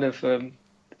kind of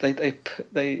they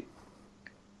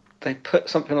put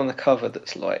something on the cover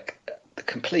that's like the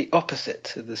complete opposite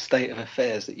to the state of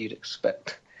affairs that you'd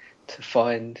expect to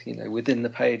find, within the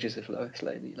pages of Lois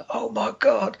Lane. You're like, oh my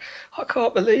God, I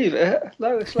can't believe it.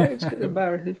 Lois Lane's going to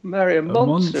marry a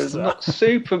monster, not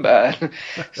Superman.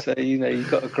 So,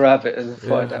 you've got to grab it and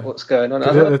find out what's going on.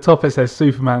 At the top it says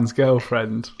Superman's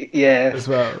girlfriend. Yeah. As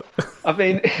well. I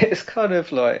mean, it's kind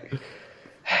of like,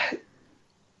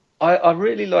 I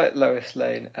really like Lois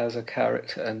Lane as a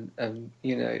character, and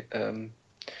it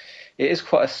is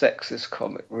quite a sexist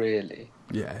comic, really.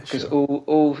 Yeah, because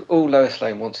all Lois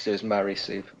Lane wants to do is marry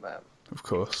Superman. Of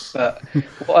course. But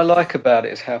what I like about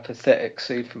it is how pathetic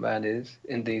Superman is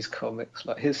in these comics.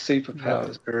 Like, his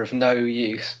superpowers are of no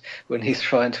use when he's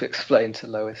trying to explain to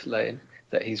Lois Lane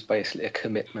that he's basically a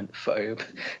commitment phobe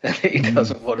and that he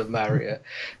doesn't want to marry her.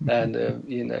 And,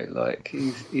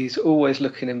 he's always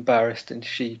looking embarrassed and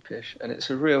sheepish. And it's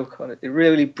a real kind of, it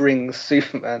really brings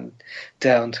Superman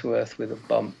down to earth with a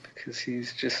bump, because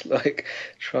he's just like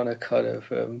trying to kind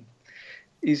of,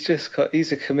 he's a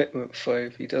commitment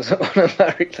phobe. He doesn't want to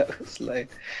marry Lois Lane.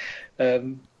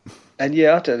 I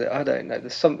don't know.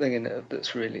 There's something in it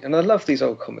that's really, and I love these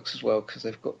old comics as well because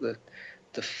they've got the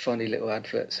funny little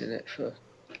adverts in it for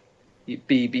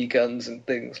BB guns and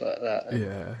things like that.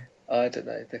 And I don't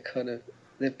know.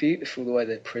 They're beautiful the way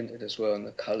they're printed as well, and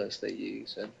the colours they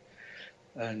use,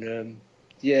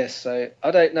 so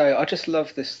I don't know. I just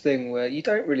love this thing where you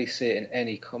don't really see it in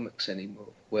any comics anymore,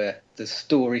 where the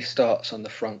story starts on the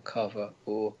front cover,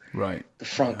 or the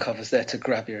front cover's there to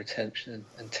grab your attention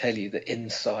and tell you that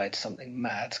inside something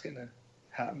mad's going to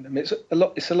happen. I mean, it's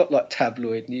a lot like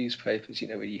tabloid newspapers,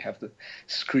 where you have the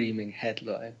screaming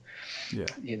headline. Yeah,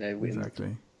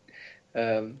 exactly.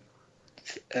 Um,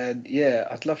 and yeah,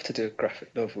 I'd love to do a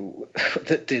graphic novel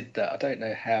that did that. I don't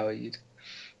know how you'd,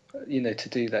 to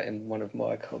do that in one of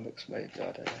my comics. Maybe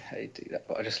I don't know how you do that,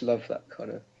 but I just love that kind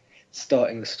of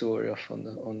starting the story off on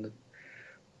the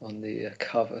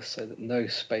cover, so that no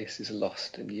space is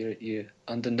lost and you're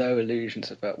under no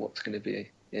illusions about what's going to be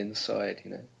inside.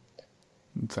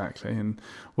 Exactly, and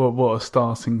what a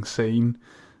starting scene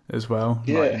as well. Like,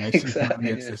 Yeah, Superman exactly.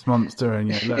 gets this monster,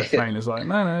 and Lois Lane is like,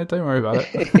 no, don't worry about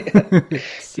it. Yeah.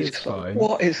 it's He's it's just like, fine.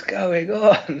 what is going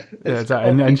on? Yeah, This exactly.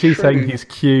 can't be And she's saying true. he's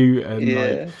cute, and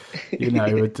Yeah.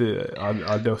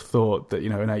 I'd have thought that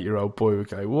an 8-year-old boy would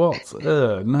go, "What?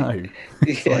 No!"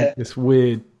 It's like Yeah. this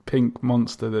weird pink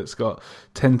monster that's got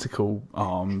tentacle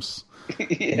arms.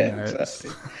 Yeah, It's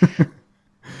exactly.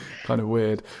 kind of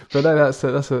weird, but no, that's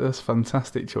a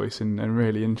fantastic choice and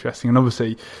really interesting. And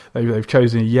obviously, they've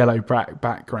chosen a yellow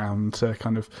background to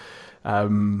kind of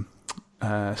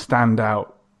stand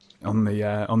out on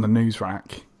the news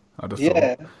rack. I'd have thought,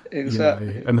 Yeah,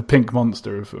 exactly. and the pink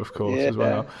monster, of course, as Yeah.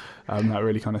 well. That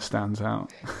really kind of stands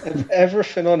out.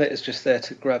 Everything on it is just there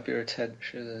to grab your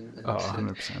attention Oh,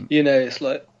 and to, 100%. it's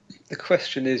like the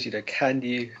question is, can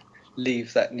you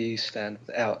leave that newsstand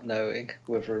without knowing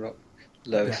whether or not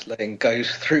Lois Lane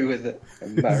goes through with it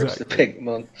and marries the Exactly. pink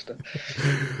monster?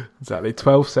 Exactly.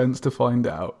 12 cents to find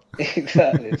out.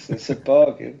 Exactly, it's a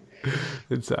bargain.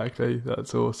 Exactly.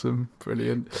 That's awesome.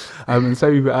 Brilliant. And so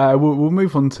we'll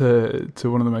move on to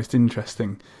one of the most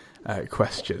interesting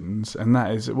questions, and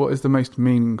that is, what is the most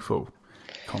meaningful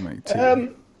comic to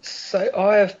you? So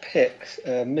I have picked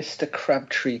Mr.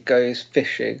 Crabtree Goes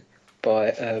Fishing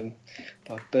by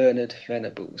Bernard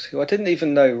Venables, who I didn't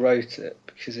even know wrote it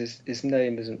because his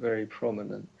name isn't very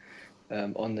prominent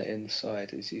on the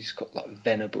inside. He's got like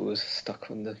Venables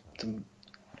stuck on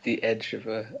the edge of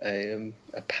a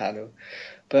panel.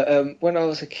 But when I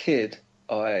was a kid,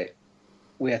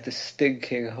 we had this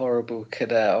stinking, horrible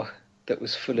canal that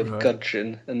was full of Right.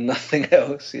 gudgeon and nothing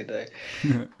else. That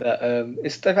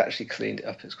they've actually cleaned it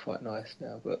up. It's quite nice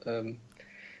now. But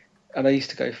and I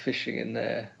used to go fishing in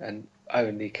there and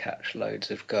only catch loads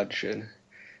of gudgeon.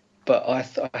 But I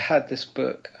had this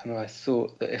book and I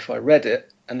thought that if I read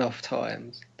it enough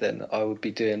times, then I would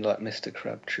be doing like Mr.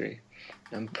 Crabtree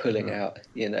and pulling out,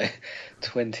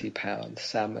 £20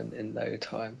 salmon in no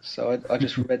time. So I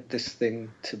just read this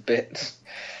thing to bits,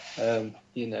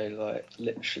 like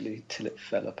literally till it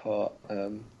fell apart.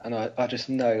 And I just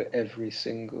know every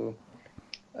single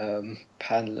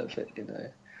panel of it.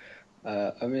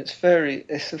 I mean, it's very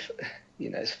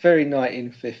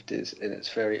 1950s and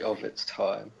it's very of its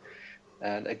time.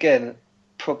 And again,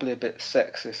 probably a bit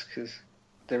sexist because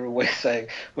they're always saying,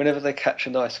 whenever they catch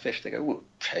a nice fish, they go, "We'll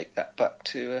take that back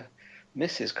to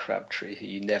Mrs. Crabtree, who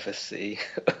you never see,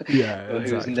 Yeah, or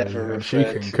who's exactly. never And she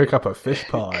referred can to." cook up a fish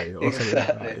pie or something like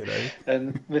that, Exactly.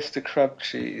 And Mr.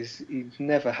 Crabtree he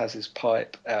never has his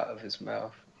pipe out of his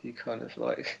mouth. He kind of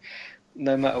like,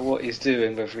 no matter what he's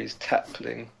doing, whether he's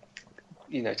tackling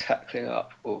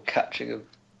up or catching a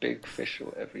big fish or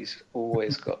whatever, he's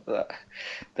always got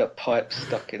that pipe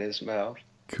stuck in his mouth.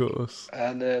 Of course.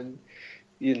 And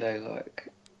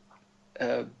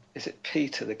is it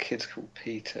Peter? The kid's called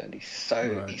Peter, and he's so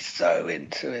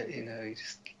into it.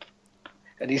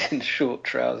 And he's in short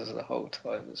trousers the whole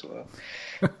time as well.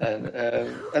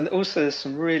 And also there's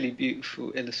some really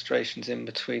beautiful illustrations in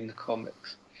between the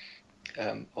comics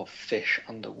of fish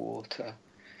underwater.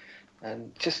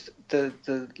 And just the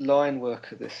line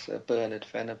work of this Bernard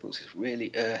Venables is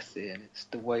really earthy, and it's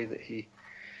the way that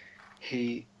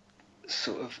he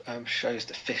sort of shows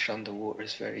the fish underwater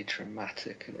is very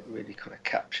dramatic, and it really kind of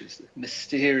captures the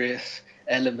mysterious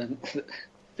element that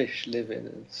fish live in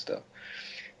and stuff.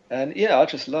 And yeah, I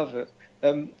just love it.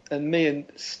 And me and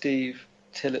Steve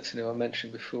Tillotson, who I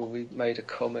mentioned before, we made a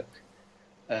comic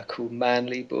called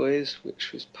Manly Boys,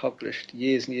 which was published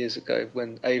years and years ago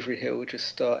when Avery Hill were just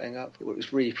starting up. It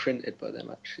was reprinted by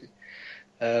them, actually.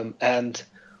 And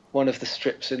one of the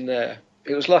strips in there,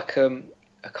 it was like a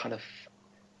kind of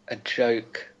a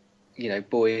joke,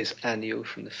 boys' annual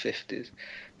from the 50s.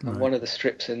 And one of the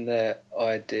strips in there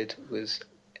I did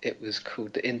it was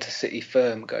called The Intercity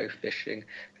Firm Go Fishing,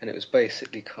 and it was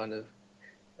basically kind of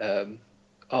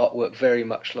artwork very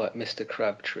much like Mr.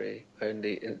 Crabtree,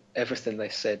 only everything they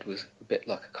said was a bit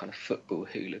like a kind of football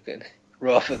hooligan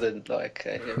rather than like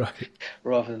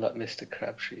Mr.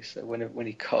 Crabtree. So whenever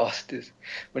he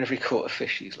caught a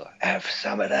fish, he's like, "Have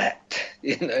some of that,"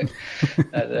 And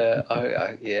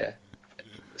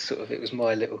sort of it was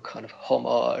my little kind of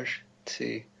homage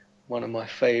to one of my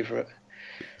favourite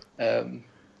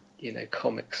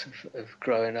comics of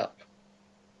growing up.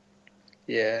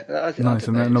 Yeah, I Nice, don't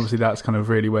and know. then obviously that's kind of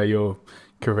really where your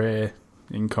career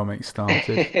in comics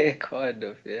started. Kind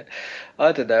of, yeah.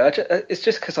 I don't know. It's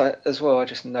just because I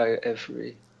just know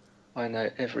I know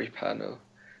every panel.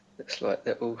 It's like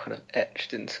they're all kind of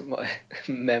etched into my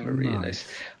memory, Nice.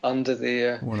 under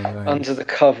the One of under those. the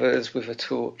covers with a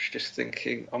torch, just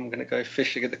thinking I'm going to go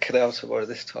fishing at the canal tomorrow.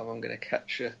 This time I'm going to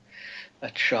catch a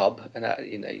chub, and that,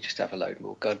 you just have a load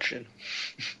more gudgeon.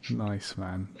 Nice,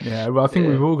 man. Yeah, well, I think Yeah,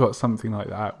 we've all got something like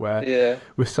that where yeah,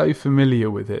 we're so familiar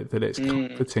with it that it's mm,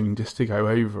 comforting just to go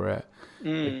over it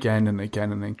mm, again and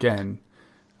again and again.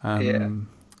 yeah,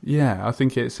 Yeah, I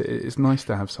think it's nice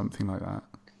to have something like that.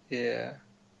 yeah.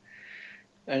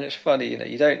 And it's funny,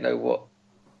 you don't know what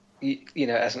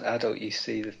as an adult, you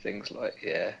see the things like,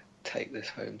 yeah, take this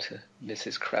home to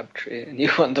Mrs. Crabtree, and you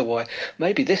wonder why.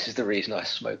 Maybe this is the reason I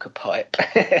smoke a pipe.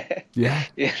 Yeah,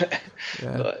 you know,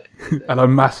 yeah. like, And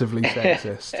I'm massively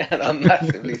sexist. and I'm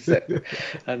massively sexist.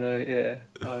 And yeah,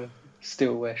 I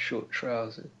still wear short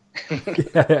trousers.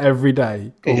 Yeah, every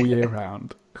day, all year Yeah.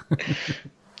 round.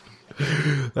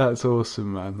 That's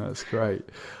awesome, man. That's great.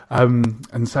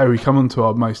 And so we come on to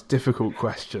our most difficult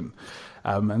question,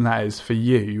 and that is for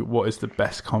you: what is the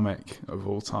best comic of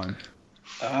all time?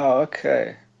 Oh,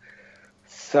 okay.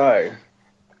 So,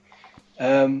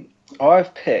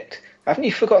 I've picked. Haven't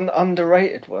you forgotten the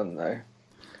underrated one though?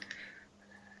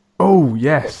 Oh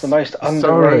What's the yes, most sorry.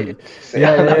 underrated? See,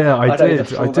 Yeah. I I know the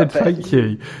did. I did. format better Thank than you.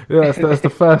 you. Yeah, that's the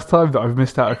first time that I've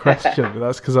missed out a question.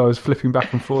 That's because I was flipping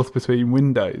back and forth between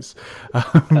windows.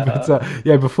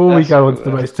 Yeah, before we That's go on cool. to the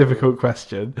That's most cool. difficult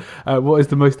question, what is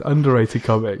the most underrated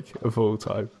comic of all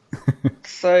time?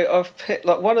 So I've picked,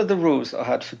 like, one of the rules that I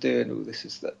had for doing all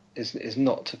this is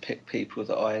not to pick people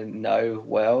that I know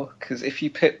well, because if you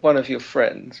pick one of your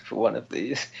friends for one of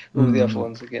these, all the other Mm,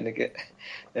 ones are gonna get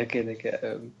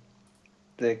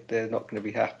they're not going to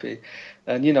be happy.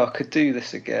 And I could do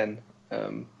this again,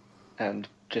 and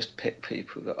just pick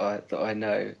people that I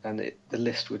know, and the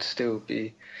list would still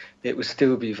be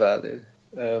valid.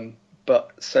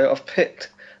 But so I've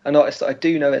picked an artist that I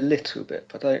do know a little bit,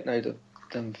 but I don't know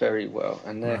them very well,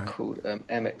 and they're right, called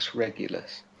MX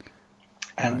Regulus,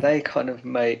 and right, they kind of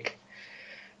make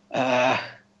uh,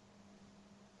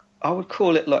 I would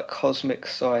call it like cosmic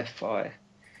sci-fi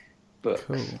books,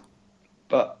 cool.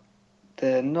 but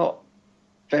they're not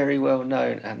very well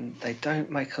known, and they don't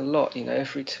make a lot.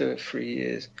 Every 2 or 3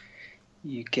 years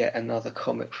you get another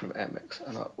comic from MX,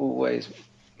 and I always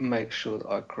make sure that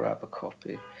I grab a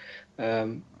copy.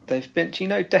 They've been, do you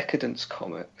know Decadence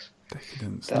Comics?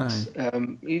 Decadence, no, That's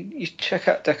you check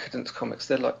out Decadence Comics.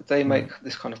 They make right,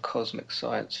 this kind of cosmic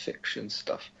science fiction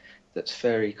stuff that's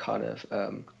very kind of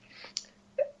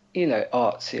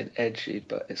artsy and edgy,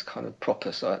 but it's kind of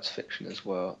proper science fiction as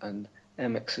well. And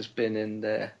MX has been in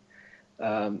there.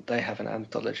 They have an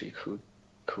anthology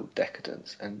called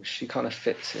Decadence, and she kind of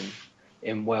fits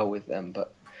in well with them.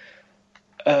 But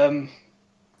um,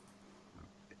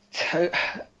 so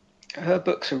her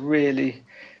books are really.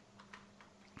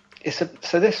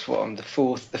 So this one, the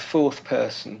fourth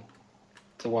person,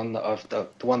 the one that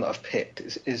I've picked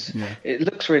is yeah, it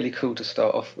looks really cool to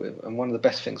start off with, and one of the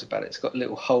best things about it's got a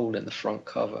little hole in the front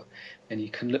cover, and you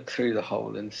can look through the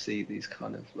hole and see these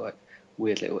kind of like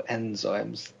weird little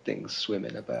enzymes things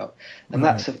swimming about, and right,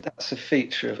 that's a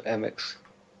feature of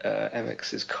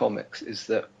MX's comics, is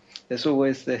that there's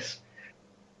always this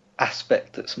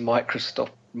aspect that's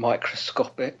microscopic.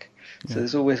 So yeah,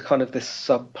 there's always kind of this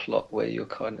subplot where you're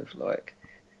kind of like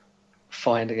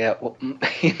finding out what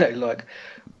like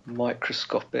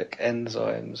microscopic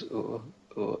enzymes or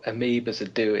amoebas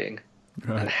are doing,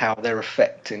 and right, how they're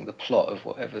affecting the plot of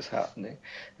whatever's happening,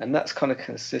 and that's kind of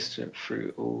consistent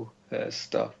through all her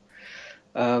stuff.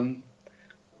 Um,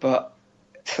 but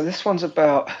so this one's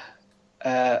about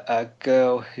a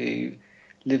girl who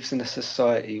lives in a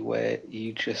society where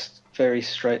you just very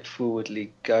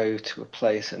straightforwardly go to a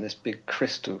place and this big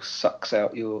crystal sucks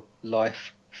out your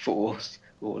life force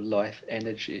or life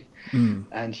energy, mm,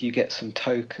 and you get some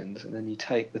tokens, and then you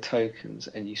take the tokens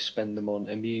and you spend them on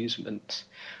amusements,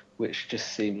 which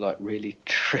just seem like really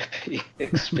trippy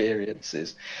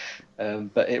experiences.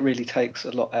 But it really takes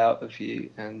a lot out of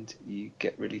you, and you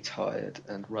get really tired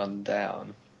and run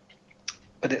down.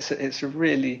 But it's a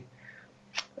really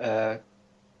uh,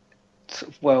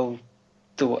 sort of well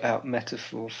thought out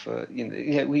metaphor for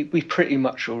we pretty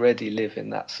much already live in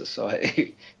that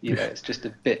society. yeah, It's just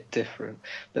a bit different,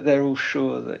 but they're all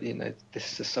sure that this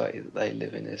society that they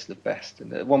live in is the best.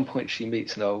 And at one point she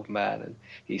meets an old man, and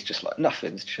he's just like,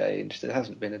 nothing's changed, there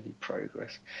hasn't been any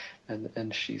progress,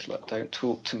 and she's like, don't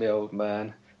talk to me, old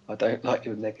man, I don't like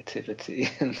your negativity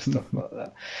and stuff like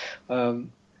that.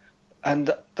 and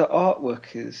the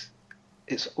artwork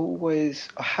it's always,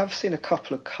 I have seen a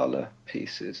couple of colour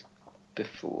pieces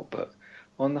before, but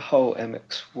on the whole,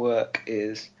 Emmek's work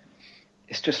it's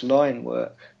just line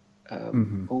work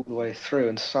all the way through,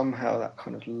 and somehow that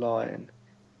kind of line,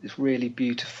 this really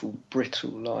beautiful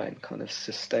brittle line, kind of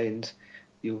sustains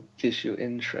your visual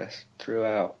interest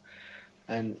throughout.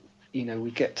 And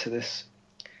we get to this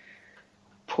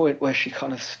point where she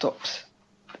kind of stops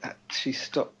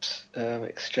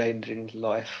exchanging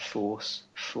life force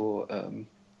for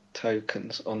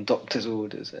tokens on doctor's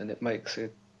orders, and it makes her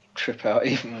trip out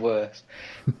even worse.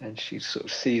 And she sort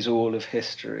of sees all of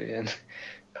history and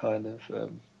kind of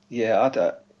I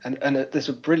don't, and there's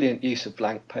a brilliant use of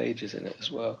blank pages in it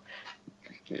as well.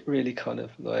 It really kind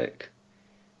of like,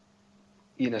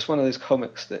 it's one of those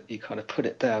comics that you kind of put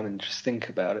it down and just think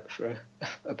about it for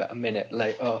about a minute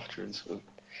late after, and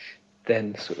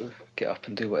then get up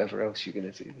and do whatever else you're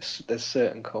going to do. There's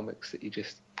certain comics that you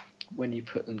just, when you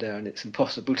put them down, it's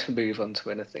impossible to move on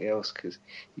to anything else because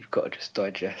you've got to just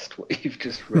digest what you've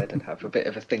just read and have a bit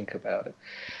of a think about it.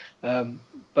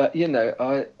 But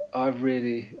I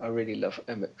really love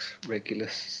Emmek's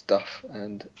Regulus stuff,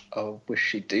 and I wish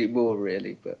she'd do more,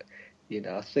 really. But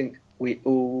I think we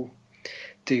all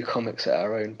do comics at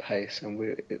our own pace, and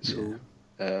we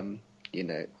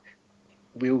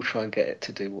all try and get it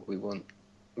to do what we want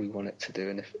it to do.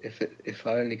 And if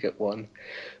I only get one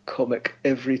comic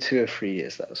every 2 or 3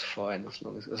 years, that's fine, as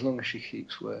long as she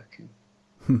keeps working.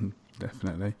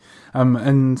 Definitely.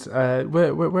 And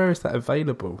where is that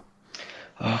available?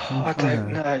 I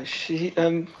don't know. She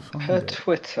her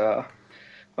Twitter.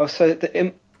 Oh, so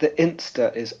the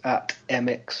Insta is at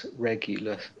Emmek's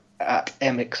Regulus, at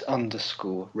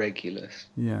Emmek's_Regulus.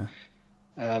 Yeah.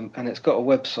 And it's got a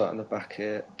website on the back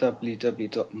here,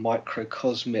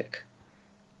 www.microcosmic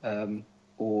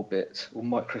orbit, or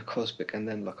microcosmic and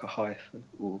then like a hyphen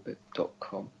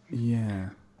orbit.com. Yeah.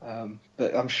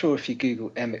 But I'm sure if you Google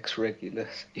Emmek's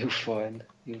Regulus, you'll find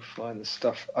the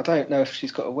stuff. I don't know if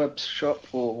she's got a web shop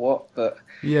or what, but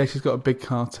yeah, she's got a big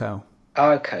cartel.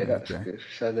 Okay, that's good.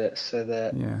 So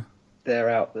they're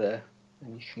out there,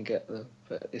 and you can get them.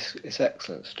 But it's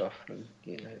excellent stuff, and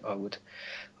I would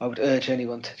urge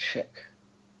anyone to check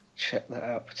that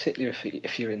out, particularly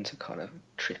if you're into kind of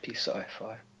trippy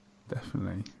sci-fi.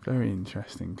 Definitely, very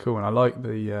interesting, cool, and I like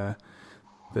the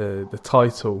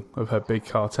title of her big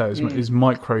cartel is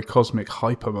Microcosmic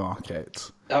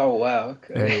Hypermarket. Oh wow!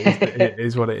 Okay, it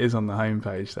is what it is on the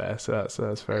homepage there, so that's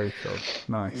very cool.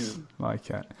 Nice, like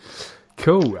it.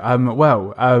 Cool.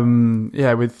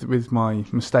 With my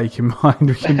mistake in mind,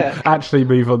 we can actually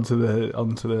move on to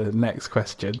the next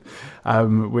question,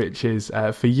 which is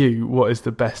for you, what is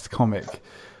the best comic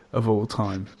of all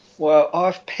time? Well,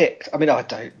 I've picked. I mean, I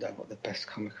don't know what the best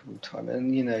comic of all time,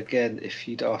 and again, if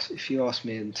you ask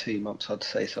me in 2 months, I'd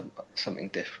say something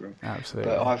different.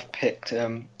 Absolutely. But I've picked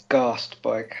Ghast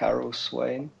by Carol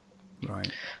Swain, right?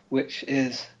 Which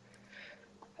is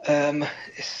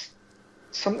it's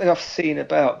something I've seen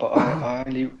about, but I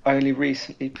only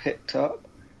recently picked up,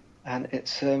 and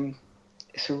it's a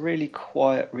really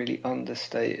quiet, really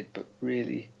understated, but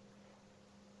really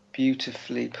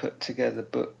beautifully put together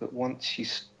book that once you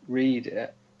read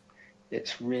it,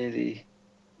 it's really,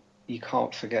 you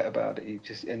can't forget about it. You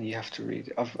have to read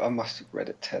it. I must have read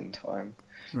it 10 times,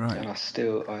 right? And I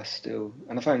still,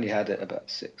 and I've only had it about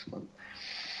 6 months.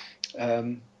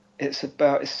 It's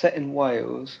set in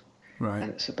Wales. Right.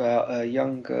 And it's about a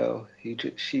young girl who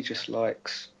she just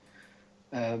likes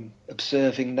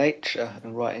observing nature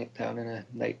and writing it down in a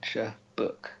nature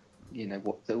book.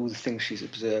 All the things she's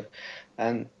observed,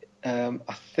 and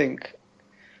I think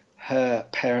her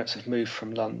parents have moved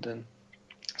from London,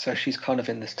 so she's kind of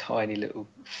in this tiny little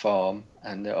farm,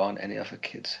 and there aren't any other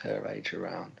kids her age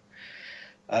around.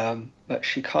 But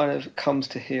she kind of comes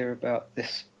to hear about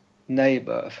this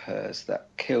neighbour of hers that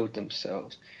killed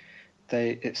themselves.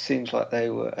 It seems like they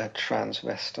were a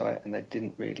transvestite and they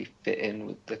didn't really fit in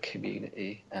with the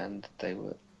community, and they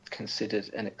were considered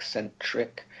an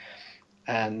eccentric,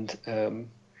 and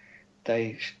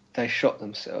they shot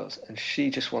themselves, and she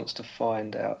just wants to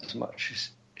find out as much as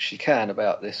she can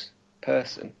about this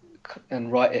person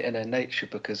and write it in her nature,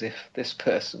 because if this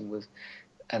person was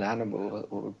an animal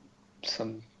or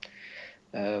some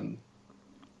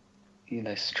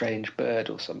strange bird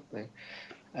or something,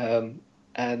 and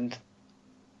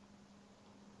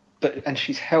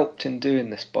she's helped in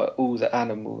doing this by all the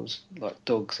animals, like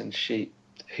dogs and sheep,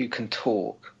 who can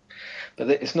talk. But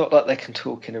it's not like they can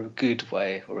talk in a good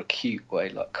way or a cute way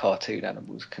like cartoon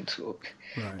animals can talk.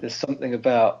 Right. There's something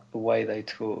about the way they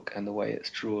talk and the way it's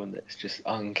drawn that's just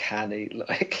uncanny,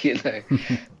 like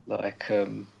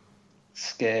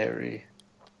scary,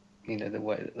 the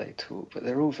way that they talk, but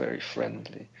they're all very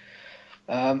friendly.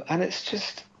 And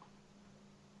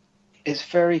it's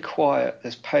very quiet.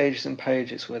 There's pages and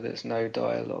pages where there's no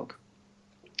dialogue,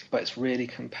 but it's really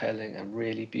compelling and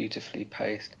really beautifully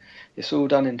paced. It's all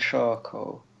done in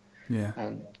charcoal,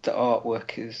 and the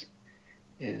artwork is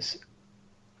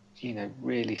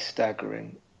really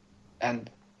staggering, and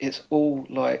it's all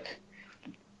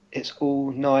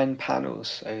 9 panels,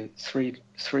 so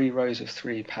three rows of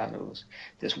 3 panels.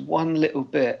 There's one little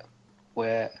bit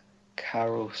where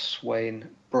Carol Swain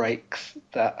breaks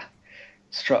that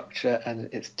structure, and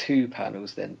it's 2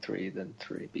 panels, then 3,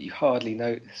 but you hardly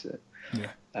notice it.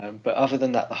 But other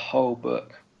than that, the whole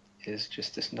book is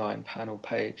just this 9-panel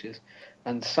pages,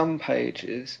 and some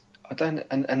pages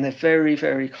and they're very,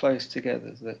 very close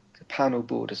together. The panel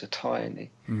borders are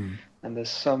tiny, and there's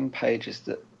some pages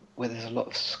where there's a lot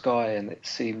of sky and it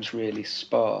seems really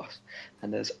sparse,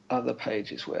 and there's other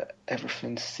pages where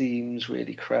everything seems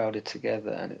really crowded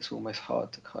together, and it's almost hard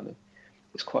to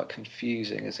it's quite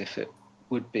confusing, as if it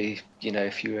would be,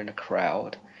 if you were in a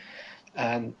crowd.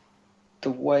 And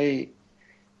the way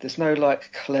there's no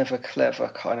clever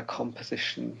kind of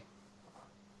compositional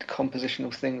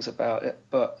things about it,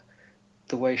 but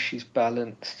the way she's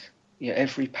balanced,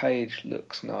 every page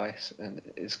looks nice and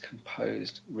is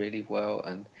composed really well,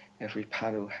 and every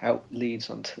panel leads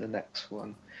on to the next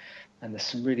one. And there's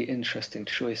some really interesting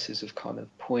choices of kind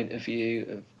of point of view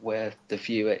of where the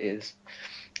viewer is.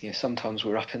 Sometimes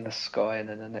we're up in the sky, and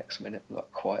then the next minute we're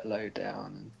quite low down,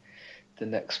 and the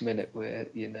next minute we're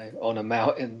on a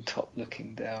mountain top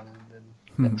looking down, and then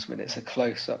next minute it's a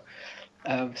close up.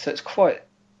 So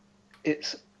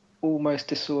it's almost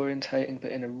disorientating,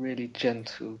 but in a really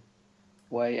gentle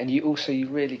way. And you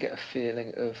really get a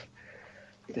feeling of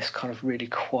this kind of really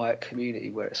quiet community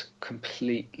where it's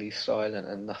completely silent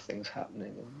and nothing's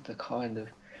happening, and the kind of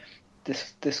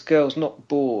this girl's not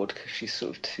bored because she's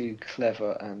sort of too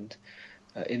clever and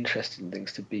interested in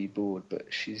things to be bored, but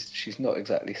she's not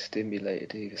exactly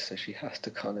stimulated either, so she has to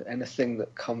kind of anything that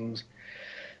sort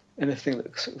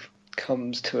of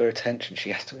comes to her attention,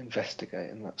 she has to investigate,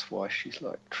 and that's why she's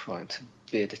trying to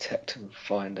be a detective and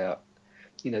find out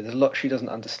there's a lot she doesn't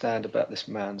understand about this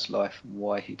man's life and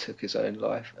why he took his own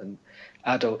life, and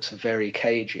adults are very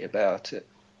cagey about it.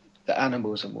 The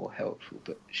animals are more helpful,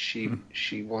 but she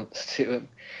wants to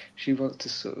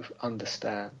sort of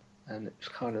understand, and it's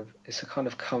a kind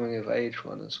of coming of age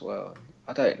one as well.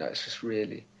 I don't know, it's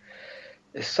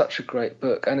such a great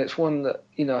book, and it's one that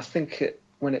I think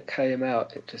when it came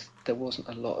out, there wasn't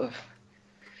a lot of.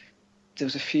 There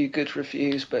was a few good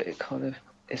reviews, but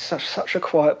it's such a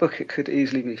quiet book. It could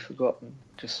easily be forgotten,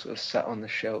 just sort of sat on the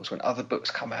shelves when other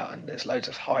books come out and there's loads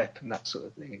of hype and that sort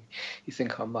of thing. You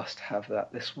think, I must have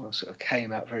that. This one sort of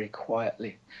came out very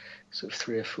quietly, sort of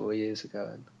 3 or 4 years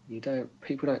ago, and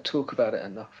people don't talk about it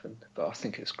enough. But I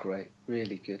think it's great,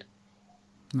 really good.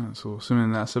 That's awesome,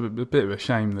 and that's a bit of a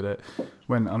shame that it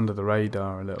went under the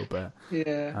radar a little bit.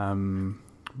 Yeah.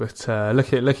 But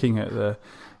looking at the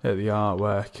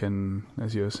artwork, and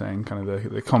as you were saying, kind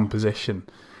of the composition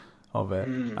of it.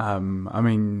 I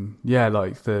mean,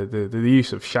 the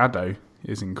use of shadow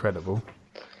is incredible.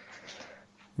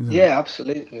 Yeah,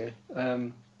 absolutely.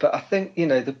 But I think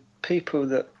the people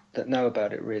that know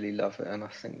about it really love it, and I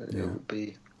think that it'll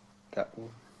be a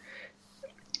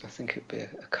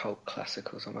cult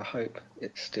classic or something. I hope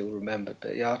it's still remembered.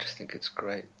 But I just think it's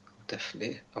great.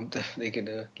 I'm definitely going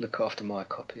to look after my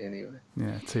copy anyway.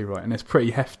 Yeah, too right. And it's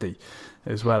pretty hefty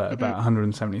as well, at about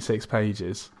 176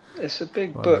 pages. It's a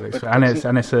big book. And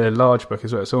it's a large book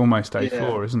as well. It's almost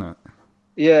A4, isn't it?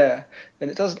 Yeah, and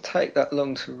it doesn't take that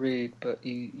long to read, but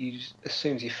you as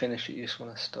soon as you finish it, you just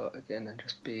want to start again and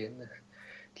just be in there.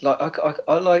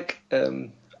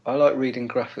 I like reading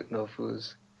graphic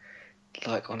novels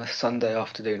on a Sunday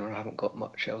afternoon when I haven't got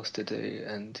much else to do,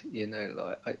 and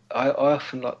I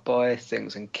often buy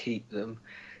things and keep them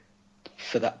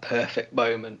for that perfect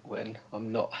moment when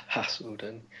I'm not hassled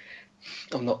and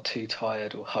I'm not too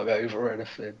tired or hungover or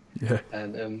anything. Yeah.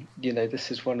 And this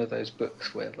is one of those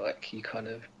books where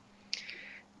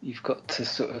you've got to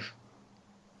sort of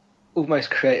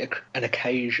almost create an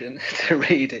occasion to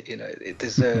read it. It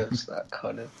deserves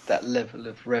that level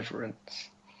of reverence.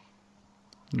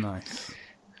 Nice.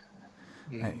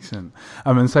 Excellent.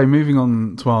 And so moving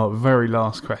on to our very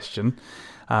last question,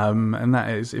 and that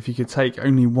is, if you could take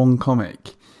only one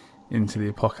comic into the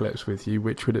apocalypse with you,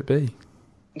 which would it be?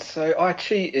 So I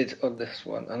cheated on this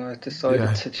one, and I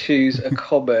decided to choose a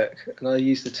comic, and I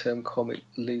use the term comic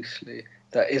loosely,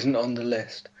 that isn't on the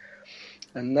list.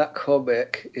 And that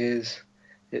comic is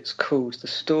It's called The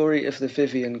Story of the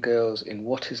Vivian Girls in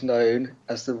What is Known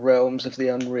as the Realms of the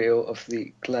Unreal of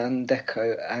the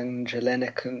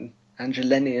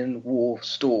Glandeco-Angelenian War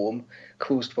Storm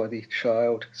caused by the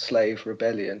Child Slave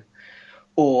Rebellion,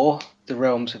 or The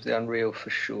Realms of the Unreal for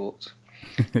short.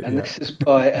 And Yeah. this is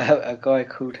by a guy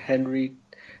called Henry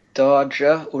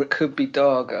Darger, or it could be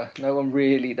Darger. No one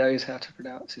really knows how to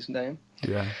pronounce his name.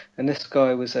 Yeah. And this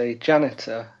guy was a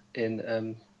janitor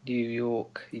in New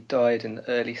York. He died in the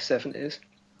early 70s.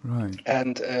 Right.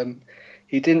 And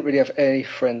he didn't really have any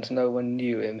friends. No one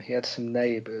knew him. He had some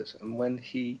neighbours. And I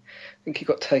think he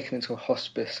got taken into a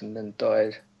hospice and then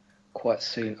died quite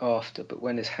soon after. But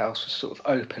when his house was sort of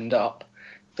opened up,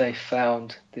 they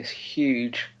found this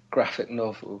huge graphic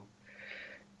novel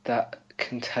that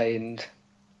contained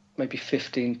maybe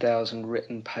 15,000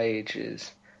 written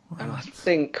pages. What? And I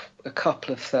think a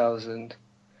couple of thousand,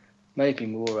 maybe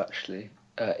more actually,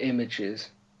 images,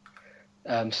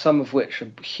 some of which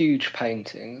are huge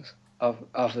paintings,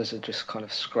 others are just kind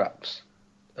of scraps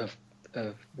of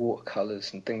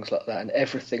watercolours and things like that, and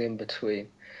everything in between.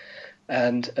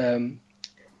 And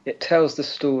it tells the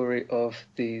story of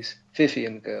these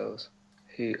Vivian girls,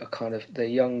 who are they're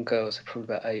young girls, they're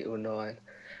probably about 8 or 9,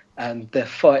 and they're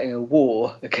fighting a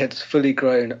war against fully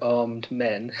grown armed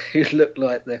men who look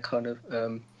like they're kind of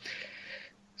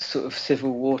sort of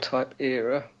Civil War type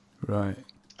era. Right.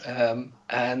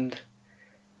 And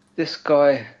this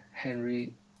guy,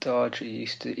 Henry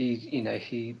Darger,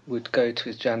 he would go to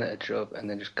his janitor job and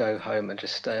then just go home and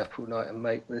just stay up all night and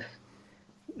make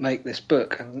this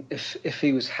book. And if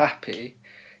he was happy,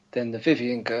 then the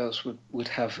Vivian girls would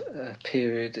have a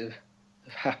period of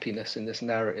happiness in this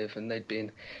narrative, and they'd be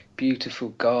in beautiful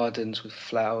gardens with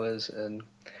flowers, and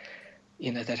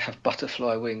they'd have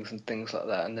butterfly wings and things like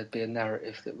that, and there'd be a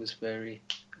narrative that was very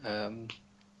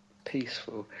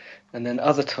peaceful. And then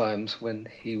other times when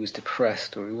he was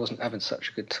depressed or he wasn't having such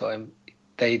a good time,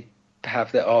 they'd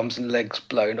have their arms and legs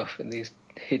blown off in these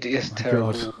hideous,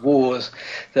 terrible wars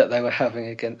that they were having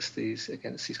against these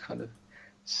kind of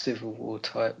Civil War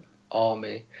type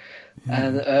army.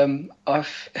 Yeah.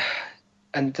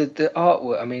 And the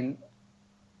artwork, I mean,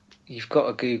 you've got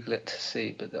to Google it to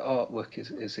see, but the artwork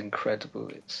is incredible.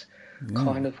 It's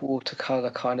kind of watercolor,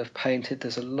 kind of painted.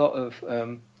 There's a lot of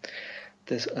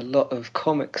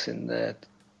comics in there,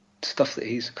 stuff that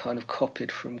he's kind of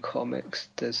copied from comics.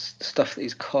 There's stuff that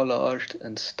he's collaged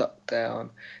and stuck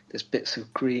down. There's bits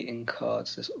of greeting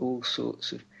cards. There's all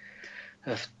sorts of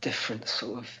different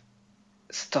sort of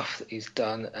stuff that he's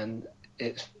done, and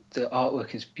the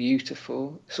artwork is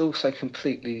beautiful. It's also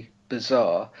completely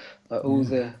bizarre. Like all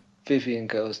the Vivian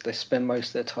girls, they spend most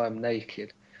of their time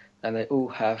naked, and they all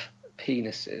have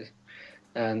penises.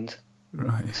 And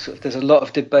there's a lot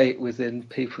of debate within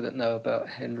people that know about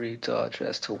Henry Darger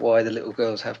as to why the little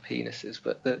girls have penises.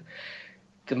 But the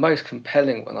most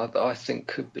compelling one, I think,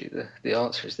 could be the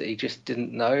answer is that he just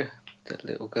didn't know that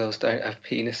little girls don't have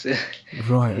penises.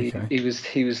 Right. Okay. He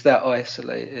was that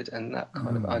isolated and that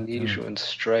kind of unusual and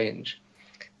strange,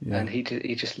 and he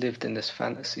just lived in this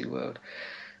fantasy world.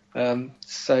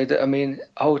 So that, I mean,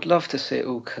 I would love to see it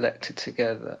all collected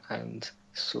together and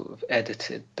sort of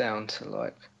edited down to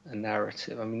like a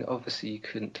narrative. I mean, obviously you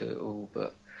couldn't do it all,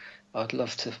 but I'd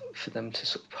love for them to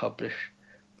sort of publish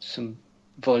some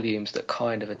volumes that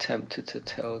kind of attempted to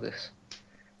tell this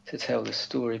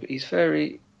story. But he's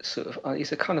very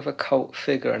he's a kind of a cult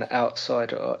figure, an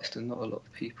outsider artist, and not a lot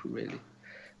of people really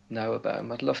know about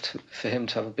him. I'd love for him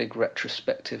to have a big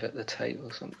retrospective at the Tate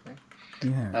or something.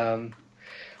 Yeah.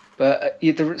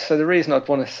 So the reason I'd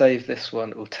want to save this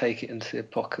one or take it into the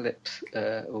apocalypse,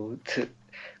 or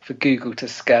for Google to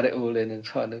scan it all in and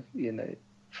kind of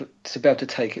to be able to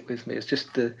take it with me, is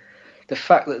just the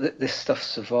fact that this stuff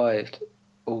survived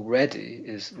already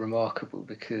is remarkable,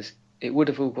 because it would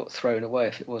have all got thrown away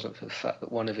if it wasn't for the fact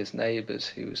that one of his neighbours,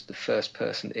 who was the first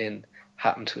person in,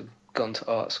 happened to have gone to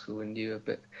art school and knew a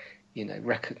bit,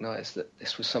 recognised that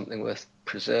this was something worth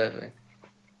preserving.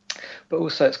 But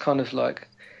also it's kind of like,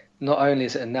 not only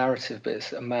is it a narrative, but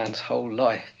it's a man's whole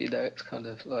life, it's kind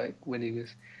of like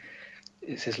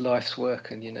it's his life's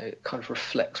work, and, it kind of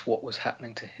reflects what was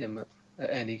happening to him at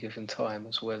any given time,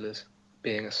 as well as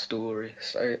being a story.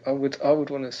 So I would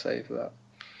want to save that.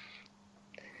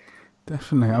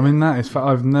 Definitely. I mean, that is. I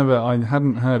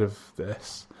hadn't heard of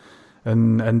this,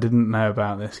 and didn't know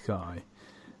about this guy.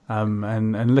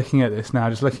 And looking at this now,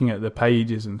 just looking at the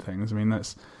pages and things. I mean,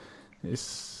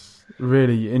 it's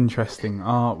really interesting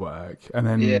artwork. And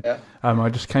then I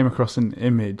just came across an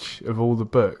image of all the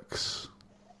books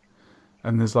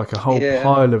and there's like a whole Yeah.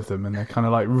 pile of them, and they're kind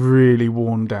of like really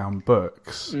worn down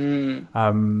books. Mm.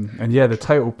 And yeah, the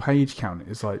total page count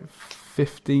is like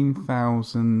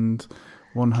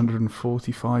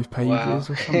 15,145 pages Wow. or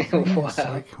something. Wow. It's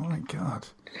like, oh my god,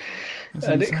 that's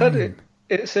And insane.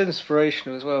 it's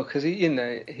inspirational as well, because he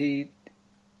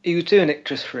was doing it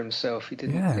just for himself. He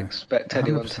didn't Yeah, expect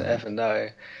anyone 100%. to ever know,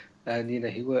 and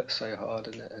he worked so hard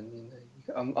on it. And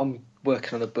I'm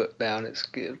working on a book now, and it's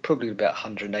probably about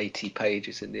 180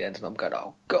 pages in the end. And I'm going,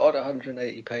 oh God,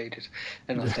 180 pages.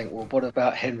 And I think, well, what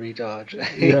about Henry Darge?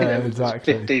 Yeah, With this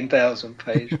exactly. 15,000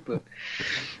 page book.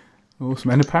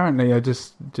 Awesome. And apparently, I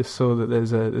just saw that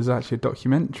there's actually a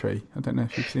documentary. I don't know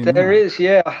if you've seen There that. is,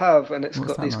 yeah, I have, and it's What's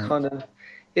got that these like? kind of.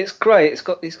 It's great. It's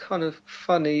got these kind of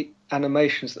funny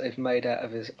animations that they've made out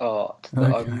of his art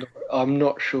that Okay. I'm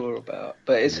not sure about,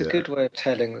 but it's a Yeah. good way of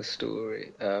telling the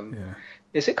story. Yeah.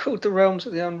 Is it called The Realms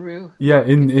of the Unreal? Yeah,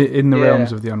 in the Yeah.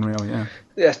 realms of the unreal. Yeah.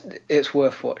 Yes, it's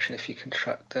worth watching if you can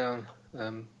track down. I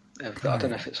don't know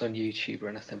Great. if it's on YouTube or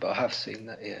anything, but I have seen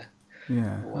that. Yeah.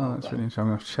 Yeah. Wow, Oh, that's really interesting. I'm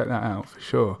going to have to check that out for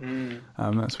sure.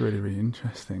 That's really, really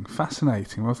interesting.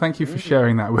 Fascinating. Well, thank you for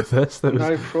sharing that with us. That was,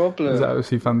 No problem. That was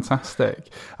absolutely fantastic.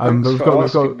 Thanks But for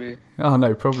asking me. Oh,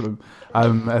 no problem.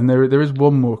 And there is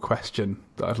one more question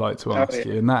that I'd like to ask yeah.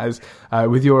 you, and that is,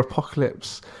 with your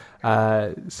apocalypse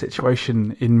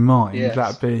situation in mind, Yes.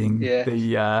 that being Yes.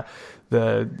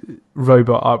 the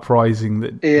robot uprising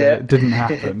that didn't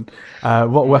happen.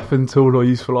 What weapon, tool, or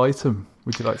useful item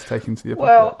would you like to take into the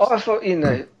apocalypse? Well, I thought,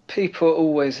 people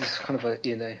always, it's kind of a,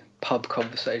 pub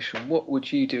conversation. What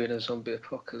would you do in a zombie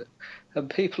apocalypse? And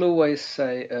people always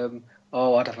say,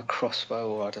 oh, I'd have a crossbow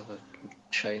or I'd have a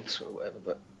chainsaw or whatever.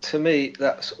 But to me,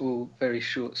 that's all very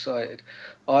short-sighted.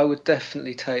 I would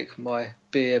definitely take my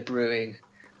beer brewing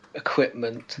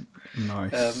equipment.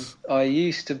 Nice. I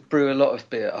used to brew a lot of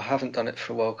beer. I haven't done it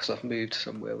for a while because I've moved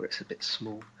somewhere where it's a bit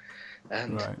small.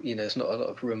 And, there's not a lot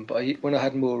of room. But when I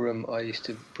had more room, I used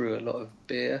to brew a lot of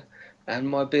beer. And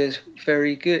my beer's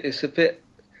very good. It's a bit...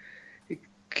 It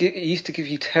used to give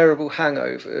you terrible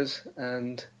hangovers.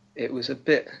 And it was a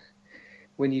bit...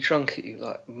 When you drunk it, you're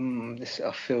like, this,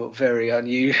 I feel very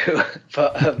unusual.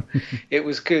 But it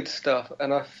was good stuff.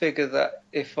 And I figured that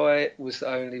if I was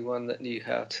the only one that knew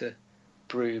how to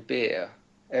brew beer,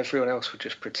 everyone else would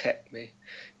just protect me.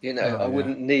 I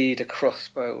wouldn't need a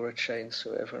crossbow or a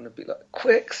chainsaw. Everyone would be like,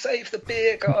 quick, save the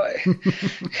beer guy.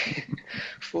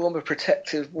 Form a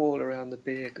protective wall around the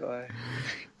beer guy.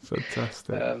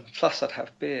 Fantastic. Plus I'd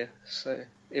have beer, so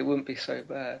it wouldn't be so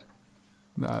bad.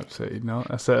 No, absolutely not.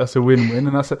 That's a win-win,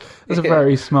 and that's a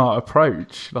very smart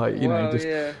approach. Like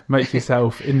make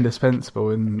yourself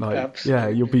indispensable, and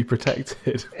you'll be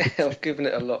protected. I've given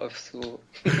it a lot of thought.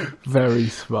 Very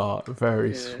smart,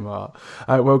 very smart.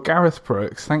 Well, Gareth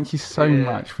Brookes, thank you so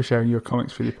much for sharing your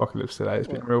comics for the apocalypse today. It's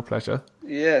been a real pleasure.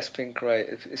 Yeah, it's been great.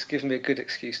 It's given me a good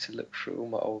excuse to look through all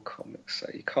my old comics. So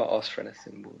you can't ask for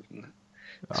anything more than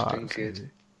that. It's been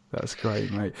good. That's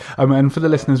great, mate. And for the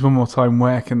listeners, one more time,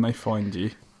 where can they find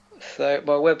you? So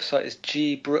my website is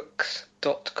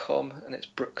gbrooks.com, and it's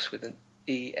Brooks with an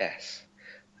ES.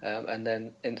 And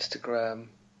then Instagram,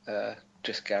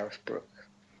 just Gareth Brookes.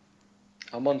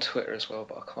 I'm on Twitter as well,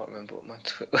 but I can't remember what my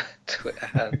Twitter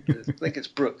handle is. I think it's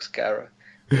Brooks Gareth.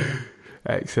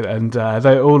 Excellent, and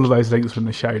all of those links are in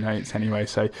the show notes anyway,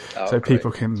 so great.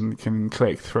 People can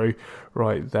click through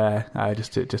right there,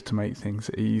 just to make things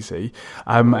easy.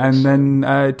 And then,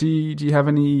 do you have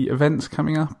any events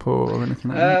coming up or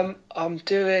anything like that? I'm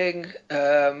doing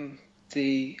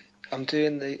the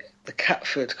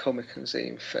Catford Comic and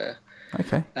Zine Fair.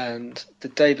 Okay. And the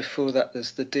day before that,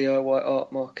 there's the DIY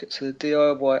Art Market. So the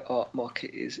DIY Art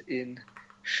Market is in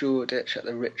Shoreditch at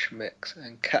the Rich Mix,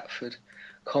 and Catford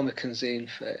Comic and Zine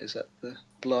Fair is at the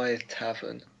Blythe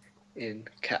Tavern in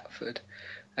Catford,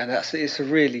 and it's a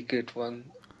really good one,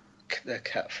 the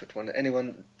Catford one.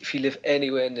 Anyone, if you live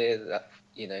anywhere near that,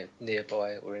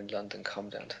 nearby or in London, come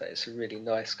down to that. It's a really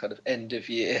nice kind of end of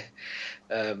year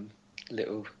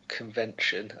little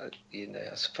convention. I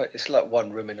suppose it's like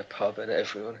one room in a pub, and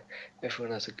everyone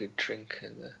has a good drink,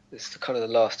 and it's kind of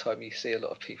the last time you see a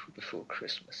lot of people before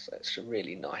Christmas. So it's a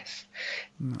really nice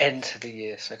end to the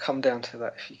year. So come down to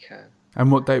that if you can.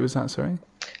 And what date was that? Sorry.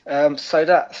 So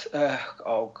that's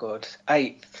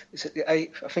 8th. Is it the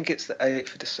 8th? I think it's the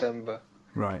 8th of December.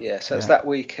 Right. Yeah. So it's that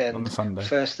weekend. On the Sunday.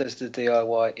 First there's the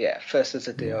DIY. Yeah. First there's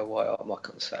the DIY Art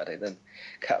Market on Saturday. Then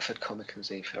Catford Comic and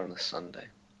Zine Fair on the Sunday.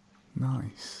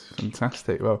 Nice,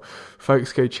 fantastic. Well,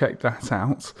 folks, go check that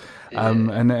out.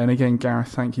 And again,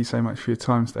 Gareth, thank you so much for your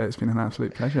time today. It's been an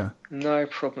absolute pleasure. No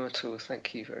problem at all.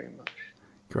 Thank you very much.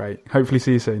 Great. Hopefully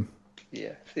see you soon.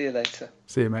 Yeah, see you later.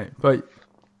 See you, mate. Bye.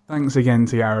 Thanks again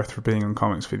to Gareth for being on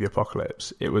Comics for the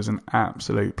Apocalypse. It was an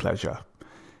absolute pleasure.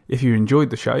 If you enjoyed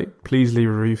the show, please leave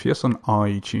a review for us on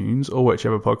iTunes or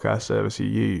whichever podcast service you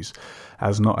use,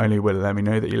 as not only will it let me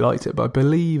know that you liked it, but I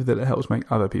believe that it helps make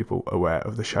other people aware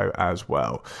of the show as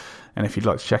well. And if you'd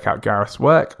like to check out Gareth's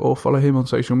work or follow him on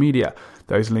social media,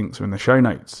 those links are in the show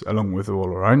notes, along with all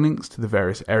our own links to the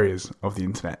various areas of the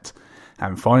internet.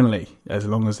 And finally, as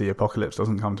long as the apocalypse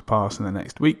doesn't come to pass in the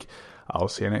next week, I'll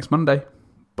see you next Monday.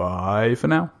 Bye for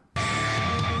now.